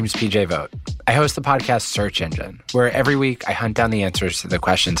 Hi, my name is PJ Vogt. I host the podcast Search Engine, where every week I hunt down the answers to the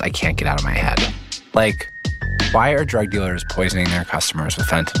questions I can't get out of my head. Like, why are drug dealers poisoning their customers with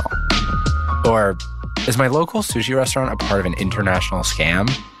fentanyl? Or, is my local sushi restaurant a part of an international scam?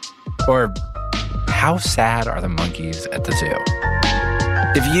 Or, how sad are the monkeys at the zoo?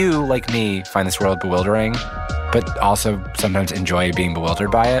 If you, like me, find this world bewildering, but also sometimes enjoy being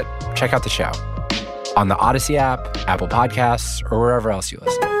bewildered by it, check out the show on the Odyssey app, Apple Podcasts, or wherever else you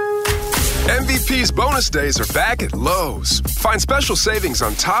listen. MVP's bonus days are back at Lowe's. Find special savings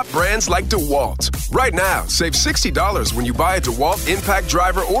on top brands like DeWalt. Right now, save $60 when you buy a DeWalt impact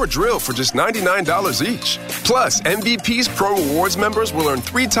driver or drill for just $99 each. Plus, MVP's Pro Rewards members will earn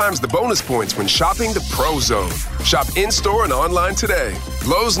 3 times the bonus points when shopping the Pro Zone. Shop in-store and online today.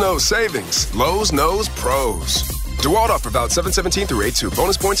 Lowe's knows savings. Lowe's knows pros. DeWalt offer valid 7/17 through 8/2.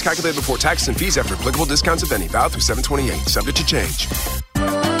 Bonus points calculated before taxes and fees after applicable discounts, if any. Valid through 7/28. Subject to change.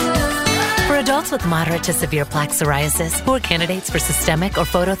 For adults with moderate to severe plaque psoriasis who are candidates for systemic or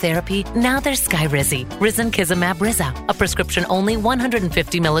phototherapy, now there's Skyrizi, Risankizumab Riza, a prescription-only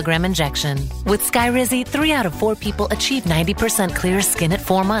 150 milligram injection. With Skyrizi, 3 out of 4 people achieve 90% clear skin at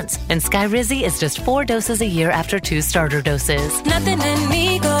 4 months, and Skyrizi is just 4 doses a year after 2 starter doses. Nothing and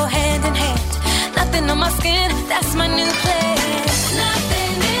me go hand in hand. Nothing on my skin, that's my new plan.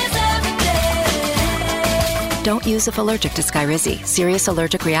 Nothing is everyday. Don't use if allergic to Skyrizi. Serious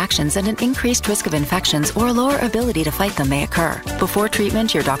allergic reactions and an increased risk of infections or a lower ability to fight them may occur. Before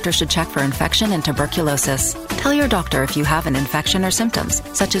treatment, your doctor should check for infection and tuberculosis. Tell your doctor if you have an infection or symptoms,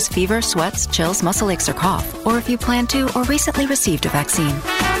 such as fever, sweats, chills, muscle aches, or cough, or if you plan to or recently received a vaccine.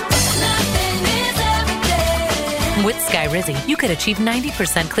 With Skyrizi, you could achieve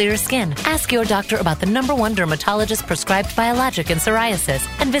 90% clearer skin. Ask your doctor about the #1 dermatologist prescribed biologic in psoriasis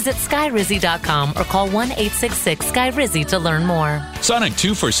and visit skyrizi.com or call 1-866-SKYRIZI to learn more. Sonic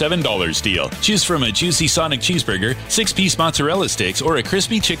 2 for $7 deal. Choose from a juicy Sonic cheeseburger, 6-piece mozzarella sticks, or a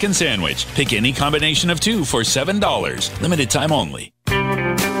crispy chicken sandwich. Pick any combination of 2 for $7. Limited time only.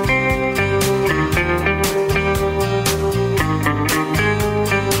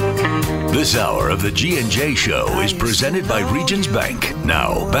 This hour of the G&J Show is presented by Regions Bank.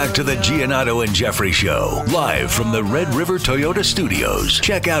 Now, back to the Giannotto and Jeffrey Show, live from the Red River Toyota Studios.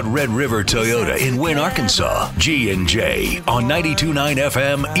 Check out Red River Toyota in Wynn, Arkansas. G&J on 92.9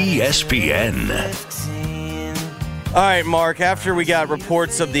 FM ESPN. All right, Mark, after we got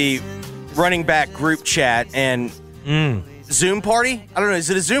reports of the running back group chat and Zoom party? I don't know,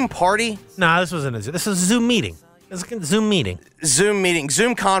 is it a Zoom party? No, this wasn't a Zoom. This was a Zoom meeting. It's a Zoom meeting.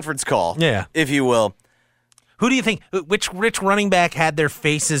 Zoom conference call. Yeah. If you will. Who do you think, which running back had their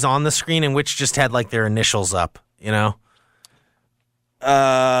faces on the screen and which just had like their initials up, you know?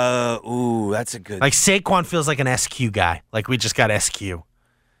 That's a good. Like Saquon feels like an SQ guy. Like we just got SQ.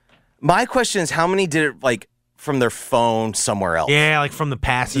 My question is how many did it like from their phone somewhere else? Yeah, like from the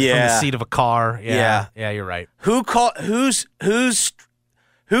passes, from the seat of a car. Yeah, you're right. Who talked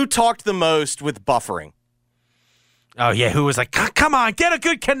the most with buffering? Oh, yeah, who was like, come on, get a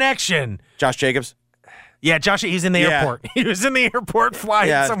good connection. Josh Jacobs? Yeah, Josh, he's in the airport. He was in the airport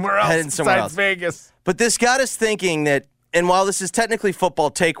flying somewhere else besides Vegas. But this got us thinking that, and while this is technically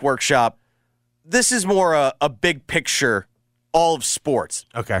Football Take Workshop, this is more a big picture, all of sports.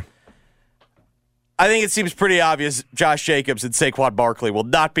 Okay. I think it seems pretty obvious Josh Jacobs and Saquon Barkley will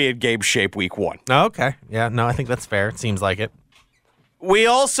not be in game shape week 1. Okay. Yeah, no, I think that's fair. It seems like it. We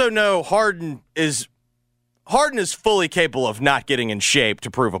also know Harden is fully capable of not getting in shape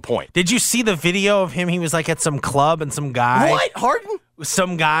to prove a point. Did you see the video of him? He was like at some club and some guy. What? Harden?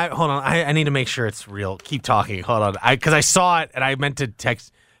 Some guy. Hold on. I need to make sure it's real. Keep talking. Hold on. Because I saw it and I meant to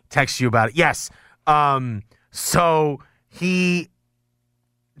text you about it. Yes. So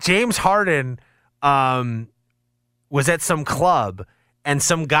James Harden was at some club and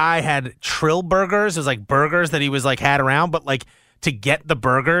some guy had Trill burgers. It was like burgers that he was like had around, but like to get the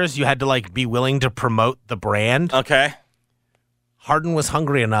burgers, you had to like be willing to promote the brand. Okay. Harden was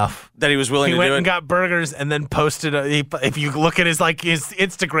hungry enough that he was willing to do it. He went and got burgers and then posted. If you look at his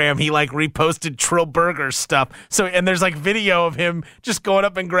Instagram, he like reposted Trill Burgers stuff. So and there's like video of him just going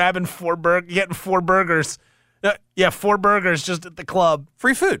up and grabbing getting 4 burgers. 4 burgers just at the club.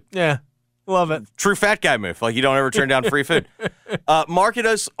 Free food. Yeah, love it. True fat guy move. Like you don't ever turn down free food.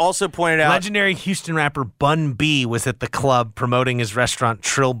 Marketos also pointed out legendary Houston rapper Bun B was at the club promoting his restaurant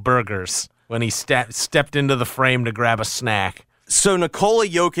Trill Burgers when he stepped into the frame to grab a snack. So Nikola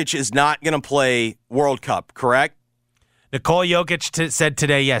Jokic is not going to play World Cup, correct? Nikola Jokic said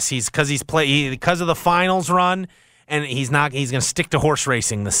today, yes, because of the finals run, and he's going to stick to horse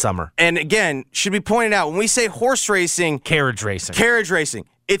racing this summer. And again, should be pointed out when we say horse racing, carriage racing,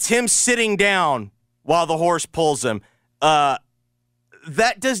 it's him sitting down while the horse pulls him. That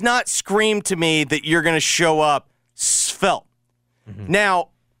does not scream to me that you're going to show up svelte. Mm-hmm.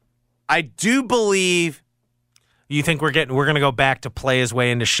 Now, I do believe. You think we're going to go back to play his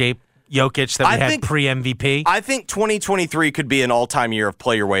way into shape, Jokic, that we had pre-MVP? I think 2023 could be an all-time year of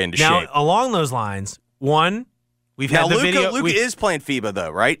play your way into shape. Now, along those lines, we've had the video. Luka is playing FIBA though,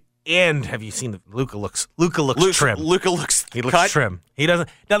 right? And have you seen Luka looks trim. Luka looks trim. He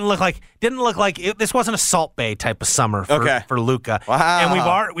didn't look like this wasn't a Salt Bay type of summer for Luka. Wow.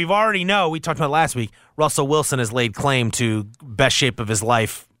 And we already know, we talked about it last week, Russell Wilson has laid claim to best shape of his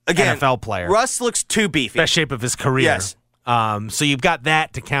life. Again, NFL player. Russ looks too beefy. Best shape of his career. Yes. So you've got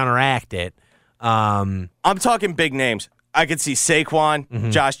that to counteract it. I'm talking big names. I could see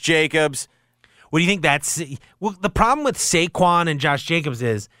Saquon, Josh Jacobs. What do you think that's... Well, the problem with Saquon and Josh Jacobs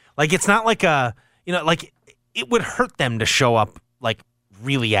is, like, it's not like it would hurt them to show up, like,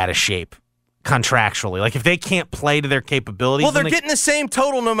 really out of shape contractually. Like, if they can't play to their capabilities... Well, they're getting the same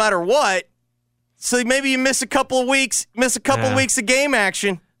total no matter what. So maybe you miss a couple of weeks of game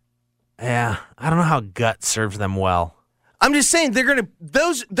action. Yeah, I don't know how gut serves them well. I'm just saying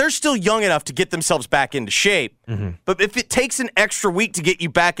they're still young enough to get themselves back into shape. Mm-hmm. But if it takes an extra week to get you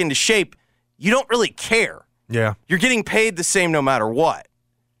back into shape, you don't really care. Yeah. You're getting paid the same no matter what.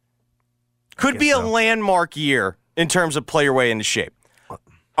 Could be a landmark year in terms of play your way into shape.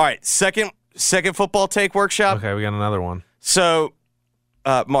 All right, second football take workshop. Okay, we got another one. So,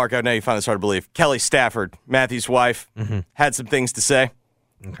 Mark, I know you find this hard to believe. Kelly Stafford, Matthew's wife, had some things to say.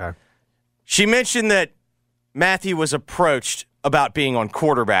 Okay. She mentioned that Matthew was approached about being on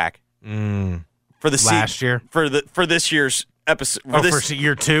quarterback for the last year for this year's episode. For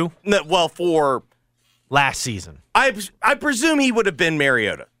year 2? No, well, for last season. I presume he would have been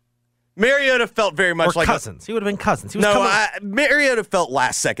Mariota. Mariota felt very much like Cousins. He would have been Cousins. Mariota felt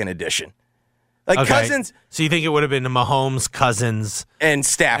last second edition. Like Cousins. So you think it would have been Mahomes, Cousins, and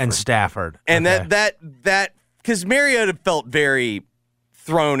Stafford. And that because Mariota felt very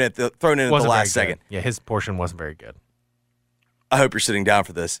thrown in at the last second. Yeah, his portion wasn't very good. I hope you're sitting down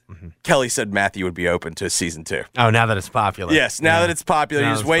for this. Mm-hmm. Kelly said Matthew would be open to season 2. Oh, now that it's popular. Yes, now that it's popular,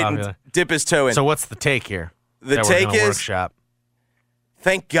 he's waiting to dip his toe in. So what's the take here? The take is, workshop?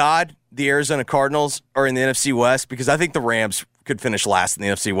 Thank God the Arizona Cardinals are in the NFC West, because I think the Rams could finish last in the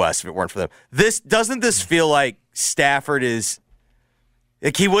NFC West if it weren't for them. Doesn't this feel like Stafford is...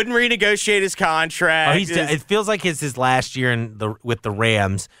 Like he wouldn't renegotiate his contract. It feels like it's his last year with the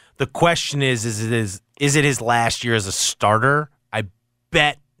Rams. The question is it his last year as a starter? I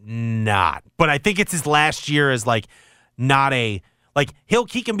bet not. But I think it's his last year as like not a like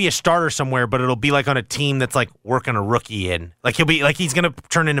he can be a starter somewhere, but it'll be like on a team that's like working a rookie in. Like he'll be like he's gonna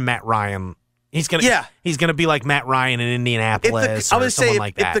turn into Matt Ryan. He's gonna be like Matt Ryan in Indianapolis. I would say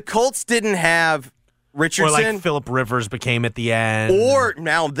like that. If the Colts didn't have Richardson, or like Phillip Rivers became at the end. Or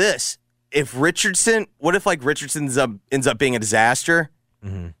now this, what if like Richardson ends up being a disaster?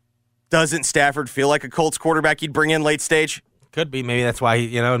 Mm-hmm. Doesn't Stafford feel like a Colts quarterback you'd bring in late stage? Could be. Maybe that's why,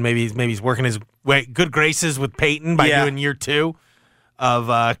 and maybe he's working his way, good graces with Peyton by doing year 2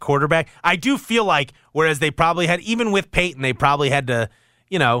 of quarterback. I do feel like, whereas they probably had, even with Peyton, they probably had to,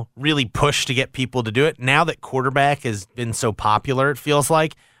 really push to get people to do it. Now that quarterback has been so popular, it feels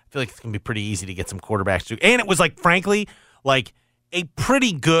like, feel like it's going to be pretty easy to get some quarterbacks too. And it was like, frankly, like a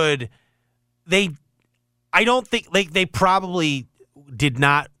pretty good. I don't think they probably did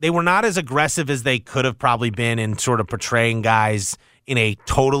not. They were not as aggressive as they could have probably been in sort of portraying guys in a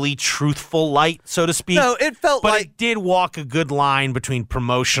totally truthful light, so to speak. No, it felt but like it did walk a good line between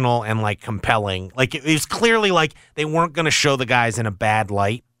promotional and like compelling. Like it was clearly like they weren't going to show the guys in a bad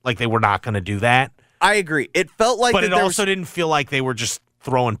light. Like they were not going to do that. I agree. It felt like, but it also didn't feel like they were just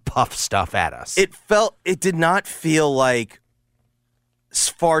throwing puff stuff at us. It did not feel like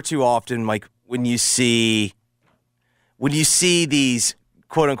far too often like when you see these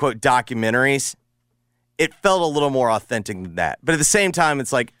quote unquote documentaries. It felt a little more authentic than that. But at the same time,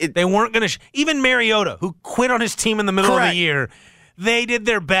 it's like they weren't going to even Mariota, who quit on his team in the middle of the year, they did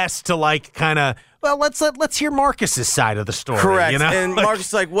their best to like kind of, well, let's hear Marcus's side of the story. Correct. You know? And Marcus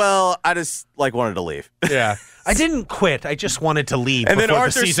is like, well, I just like wanted to leave. Yeah. I didn't quit. I just wanted to leave before the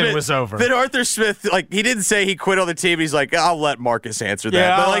season was over. Then Arthur Smith, like, he didn't say he quit on the team. He's like, I'll let Marcus answer that.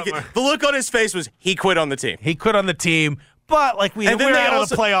 Yeah, but like the look on his face was he quit on the team. He quit on the team. But like we're out of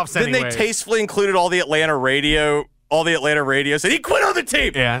the playoffs anyway. Then they tastefully included all the Atlanta radio said he quit on the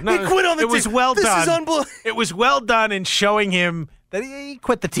team. Yeah, he quit on the team. It was well done. This is unbelievable. It was well done in showing him that he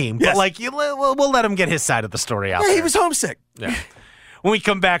quit the team. Yes. But like we'll let him get his side of the story out. Yeah, there. he was homesick. Yeah. When we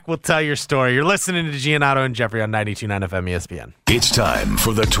come back, we'll tell your story. You're listening to Giannato and Jeffrey on 92.9 FM ESPN. It's time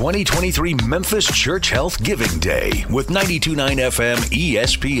for the 2023 Memphis Church Health Giving Day with 92.9 FM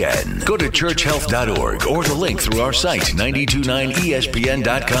ESPN. Go to churchhealth.org or the link through our site,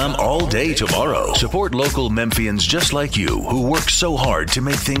 929ESPN.com, all day tomorrow. Support local Memphians just like you who work so hard to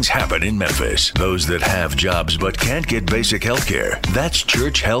make things happen in Memphis. Those that have jobs but can't get basic health care. That's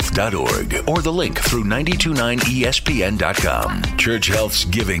churchhealth.org or the link through 929ESPN.com. Church Health's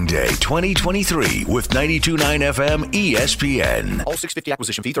Giving Day 2023 with 92.9 FM ESPN. All 650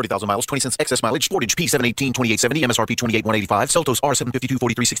 acquisition fee, 30,000 miles, 20 cents excess mileage, Sportage P718, 2870, MSRP 28185, Seltos R752,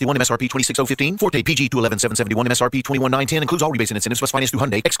 4361, MSRP 26015, Forte PG 211771, MSRP 21910, includes all rebates and incentives, plus finance through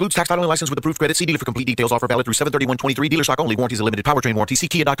Hyundai, excludes tax title and license with approved credit. See dealer for complete details. Offer valid through 7/31/23. Dealer stock only. Warranties a limited powertrain warranty. See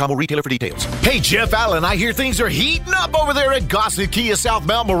Kia.com or retailer for details. Hey, Jeff Allen, I hear things are heating up over there at Gossett Kia South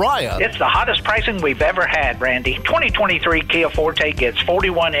Mount Moriah. It's the hottest pricing we've ever had, Randy. 2023 Kia Forte gets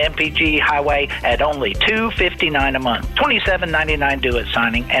 41 MPG highway at only $259 a month, $27.99 due at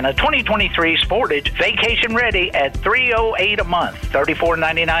signing, and a 2023 Sportage vacation ready at $308 a month,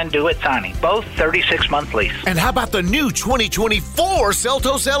 $34.99 due at signing, both 36-month lease. And how about the new 2024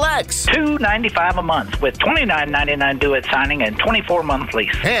 Seltos LX? $295 a month with $29.99 due at signing and 24-month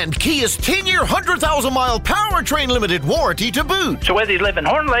lease. And Kia's 10-year, 100,000-mile powertrain limited warranty to boot. So whether you live in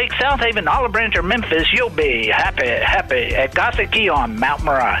Horn Lake, South Haven, Olive Branch, or Memphis, you'll be happy at Gossett Kia on Mount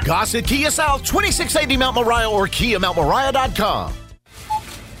Moriah. Gossett Kia South, 2680 Mount Moriah or KiaMountMoriah.com.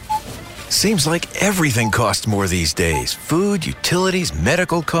 Seems like everything costs more these days. Food, utilities,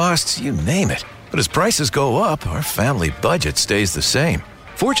 medical costs, you name it. But as prices go up, our family budget stays the same.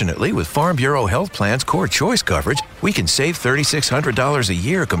 Fortunately, with Farm Bureau Health Plan's Core Choice coverage, we can save $3,600 a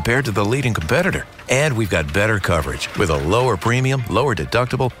year compared to the leading competitor. And we've got better coverage with a lower premium, lower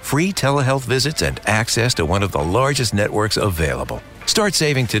deductible, free telehealth visits, and access to one of the largest networks available. Start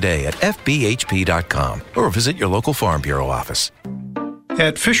saving today at FBHP.com or visit your local Farm Bureau office.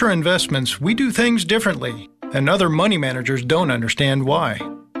 At Fisher Investments, we do things differently, and other money managers don't understand why.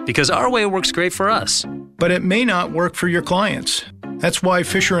 Because our way works great for us. But it may not work for your clients. That's why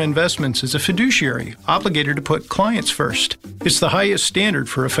Fisher Investments is a fiduciary, obligated to put clients first. It's the highest standard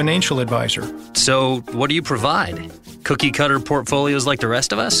for a financial advisor. So, what do you provide? Cookie-cutter portfolios like the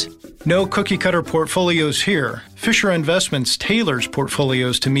rest of us? No cookie-cutter portfolios here. Fisher Investments tailors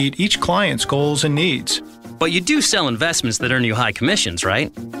portfolios to meet each client's goals and needs. But you do sell investments that earn you high commissions,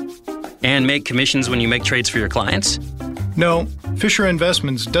 right? And make commissions when you make trades for your clients? No, Fisher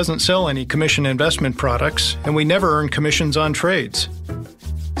Investments doesn't sell any commission investment products, and we never earn commissions on trades.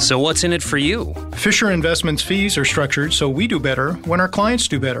 So what's in it for you? Fisher Investments fees are structured so we do better when our clients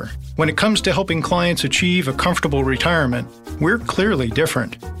do better. When it comes to helping clients achieve a comfortable retirement, we're clearly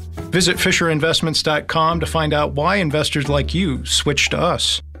different. Visit FisherInvestments.com to find out why investors like you switch to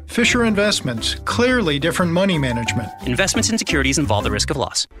us. Fisher Investments, clearly different money management. Investments in securities involve the risk of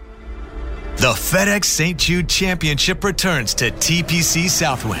loss. The FedEx St. Jude Championship returns to TPC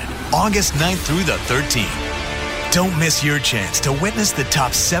Southwind, August 9th through the 13th. Don't miss your chance to witness the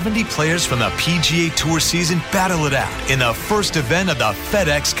top 70 players from the PGA Tour season battle it out in the first event of the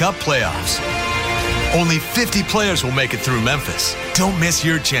FedEx Cup playoffs. Only 50 players will make it through Memphis. Don't miss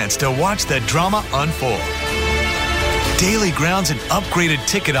your chance to watch the drama unfold. Daily grounds and upgraded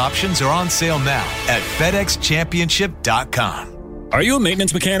ticket options are on sale now at FedExChampionship.com. Are you a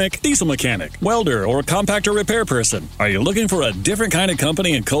maintenance mechanic, diesel mechanic, welder, or compactor repair person? Are you looking for a different kind of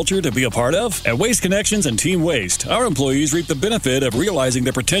company and culture to be a part of? At Waste Connections and Team Waste, our employees reap the benefit of realizing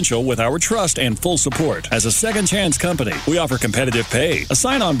their potential with our trust and full support. As a second chance company, we offer competitive pay, a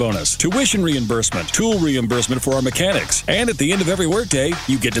sign-on bonus, tuition reimbursement, tool reimbursement for our mechanics, and at the end of every workday,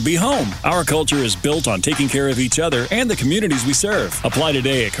 you get to be home. Our culture is built on taking care of each other and the communities we serve. Apply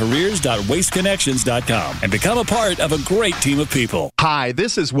today at careers.wasteconnections.com and become a part of a great team of people. Hi,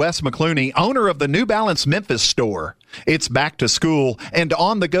 this is Wes McClooney, owner of the New Balance Memphis store. It's back to school, and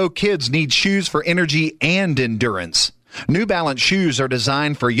on-the-go kids need shoes for energy and endurance. New Balance shoes are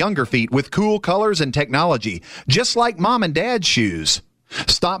designed for younger feet with cool colors and technology, just like mom and dad's shoes.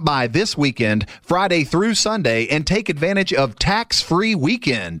 Stop by this weekend, Friday through Sunday, and take advantage of tax-free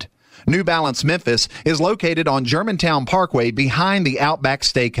weekend. New Balance Memphis is located on Germantown Parkway behind the Outback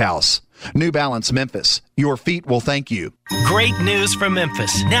Steakhouse. New Balance Memphis. Your feet will thank you. Great news from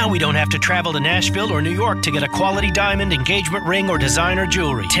Memphis. Now we don't have to travel to Nashville or New York to get a quality diamond, engagement ring, or designer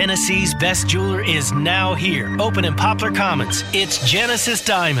jewelry. Tennessee's best jeweler is now here. Open in Poplar Commons. It's Genesis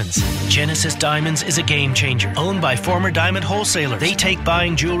Diamonds. Genesis Diamonds is a game changer. Owned by former diamond wholesalers. They take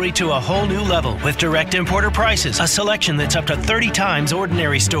buying jewelry to a whole new level with direct importer prices, a selection that's up to 30 times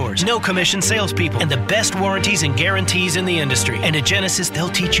ordinary stores, no commission salespeople, and the best warranties and guarantees in the industry. And at Genesis, they'll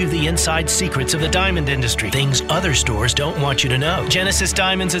teach you the inside secrets of the diamond industry. Things other stores don't want you to know. Genesis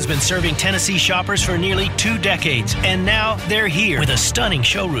Diamonds has been serving Tennessee shoppers for nearly 2 decades, and now they're here with a stunning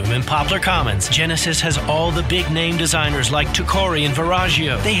showroom in Poplar Commons. Genesis has all the big-name designers like Tucori and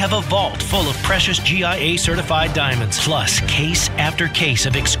Viraggio. They have a vault full of precious GIA-certified diamonds, plus case after case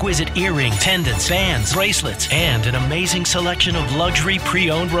of exquisite earrings, pendants, bands, bracelets, and an amazing selection of luxury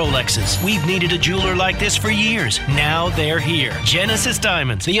pre-owned Rolexes. We've needed a jeweler like this for years. Now they're here. Genesis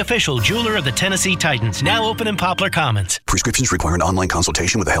Diamonds, the official jeweler of the Tennessee Titans, now open in Poplar Commons. Prescriptions require an online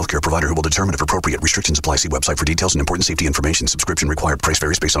consultation with a healthcare provider who will determine if appropriate. Restrictions apply. See website for details and important safety information. Subscription required. Price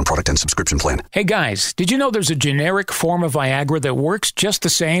varies based on product and subscription plan. Hey guys, did you know there's a generic form of Viagra that works just the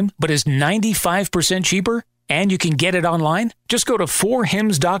same, but is 95% cheaper? And you can get it online? Just go to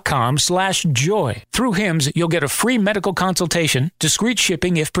 4hims.com/joy. Through Hims, you'll get a free medical consultation, discreet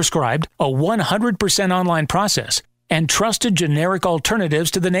shipping if prescribed, a 100% online process, and trusted generic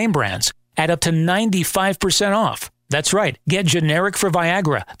alternatives to the name brands at up to 95% off. That's right. Get generic for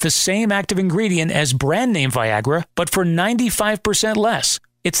Viagra, the same active ingredient as brand name Viagra, but for 95% less.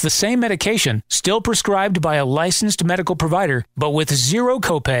 It's the same medication, still prescribed by a licensed medical provider, but with zero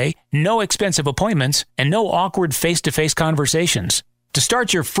copay, no expensive appointments, and no awkward face-to-face conversations. To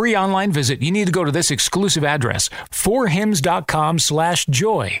start your free online visit, you need to go to this exclusive address,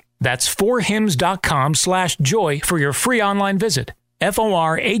 4hims.com/joy. That's 4hims.com/joy for your free online visit.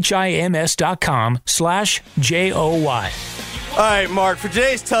 FORHIMS.com/JOY. All right, Mark, for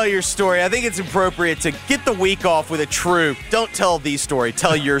today's Tell Your Story, I think it's appropriate to get the week off with a true, don't tell the story,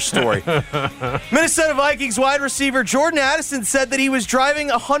 tell your story. Minnesota Vikings wide receiver Jordan Addison said that he was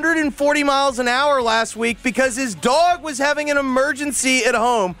driving 140 miles an hour last week because his dog was having an emergency at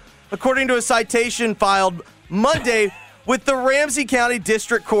home, according to a citation filed Monday with the Ramsey County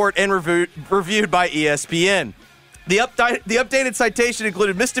District Court and reviewed by ESPN. The updated citation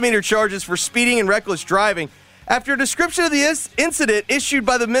included misdemeanor charges for speeding and reckless driving. After a description of the incident issued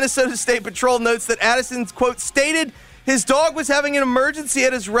by the Minnesota State Patrol notes that Addison, quote, stated his dog was having an emergency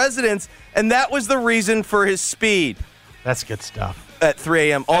at his residence, and that was the reason for his speed. That's good stuff. At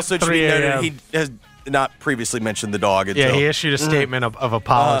 3 a.m. Also, to be noted, he has not previously mentioned the dog. Yeah, he issued a statement of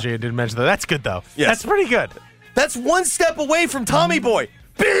apology and didn't mention that. That's good, though. Yes. That's pretty good. That's one step away from Tommy Boy.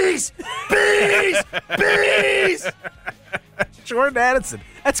 Bees! Bees! Bees! Jordan Addison.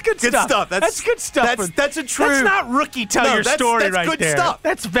 That's good stuff. That's good stuff. That's a true. That's not rookie tell your story that's right good there. Stuff.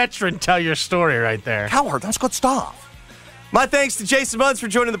 That's veteran tell your story right there. Howard, that's good stuff. My thanks to Jason Munz for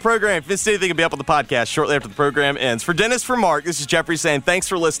joining the program. If you missed anything, it'll be up on the podcast shortly after the program ends. For Dennis, for Mark, this is Jeffrey saying thanks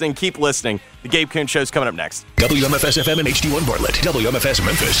for listening. Keep listening. The Gabe Kuhn Show's coming up next. WMFS-FM and HD1 Bartlett. WMFS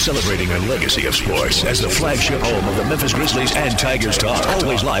Memphis, celebrating a legacy of sports as the flagship home of the Memphis Grizzlies and Tigers talk.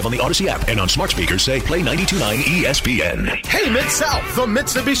 Always live on the Odyssey app and on smart speakers. Say Play 92.9 ESPN. Hey, Mid-South, the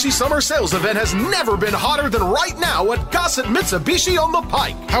Mitsubishi Summer Sales Event has never been hotter than right now at Gossett Mitsubishi on the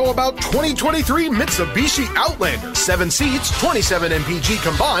Pike. How about 2023 Mitsubishi Outlander? 7 seats, seats, 27 mpg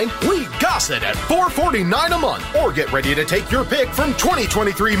combined, we gossip at $449 a month. Or get ready to take your pick from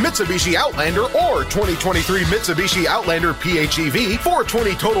 2023 Mitsubishi Outlander or 2023 Mitsubishi Outlander PHEV,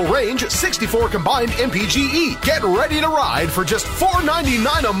 420 total range, 64 combined MPGe. Get ready to ride for just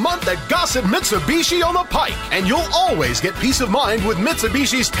 $499 a month at Gossett Mitsubishi on the Pike. And you'll always get peace of mind with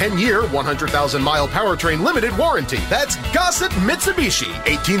Mitsubishi's 10-year, 100,000-mile powertrain limited warranty. That's Gossett Mitsubishi,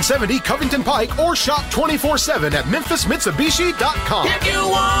 1870 Covington Pike, or shop 24/7 at MemphisMitsubishi.com. If you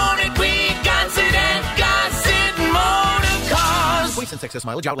want it, we got it at Gossett Motor Cars. 20 cents excess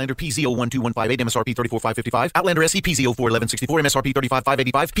mileage. Outlander PZ012158, MSRP 34,555. Outlander SE PZ041164, MSRP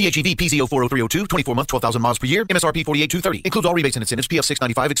 35,585. PHEV PZ040302, 24-month, 12,000 miles per year. MSRP 48,230. Includes all rebates and incentives. PF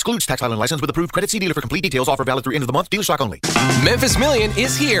 695. Excludes tax island license with approved credit. See dealer for complete details. Offer valid through end of the month. Dealer stock only. Memphis Million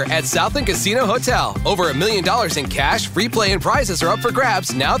is here at Southland Casino Hotel. Over $1 million in cash, free play, and prizes are up for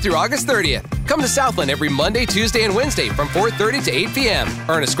grabs now through August 30th. Come to Southland every Monday, Tuesday, and Wednesday from 4:30 to 8 p.m.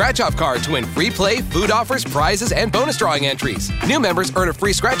 Earn a scratch-off card to win free play, food offers, prizes, and bonus drawing entries. New members earn a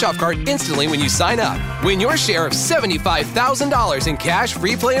free scratch-off card instantly when you sign up. Win your share of $75,000 in cash,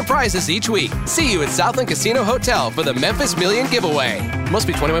 free play, and prizes each week. See you at Southland Casino Hotel for the Memphis Million giveaway. Must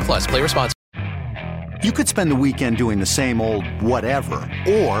be 21 plus. Play responsibly. You could spend the weekend doing the same old whatever,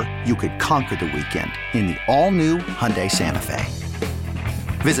 or you could conquer the weekend in the all-new Hyundai Santa Fe.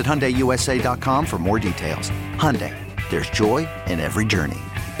 Visit HyundaiUSA.com for more details. Hyundai, there's joy in every journey.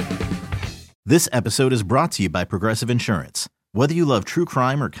 This episode is brought to you by Progressive Insurance. Whether you love true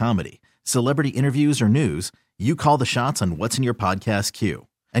crime or comedy, celebrity interviews or news, you call the shots on what's in your podcast queue.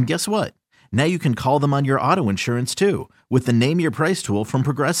 And guess what? Now you can call them on your auto insurance too with the Name Your Price tool from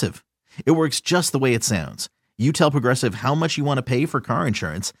Progressive. It works just the way it sounds. You tell Progressive how much you want to pay for car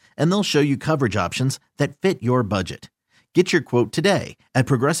insurance, and they'll show you coverage options that fit your budget. Get your quote today at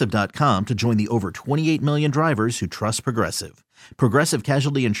Progressive.com to join the over 28 million drivers who trust Progressive. Progressive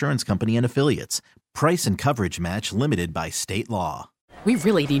Casualty Insurance Company and Affiliates. Price and coverage match limited by state law. We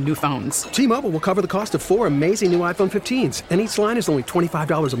really need new phones. T-Mobile will cover the cost of 4 amazing new iPhone 15s, and each line is only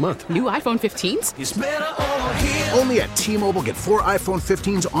 $25 a month. New iPhone 15s? It's better over here. Only at T-Mobile, get 4 iPhone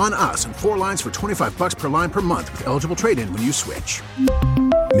 15s on us and 4 lines for $25 per line per month with eligible trade-in when you switch.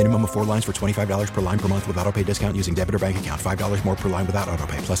 Minimum of 4 lines for $25 per line per month with autopay discount using debit or bank account. $5 more per line without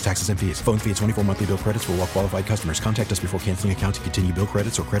autopay, plus taxes and fees. Phone fee at 24 monthly bill credits for well-qualified customers. Contact us before canceling account to continue bill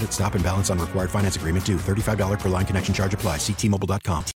credits or credit stop and balance on required finance agreement due. $35 per line connection charge applies. See T-Mobile.com.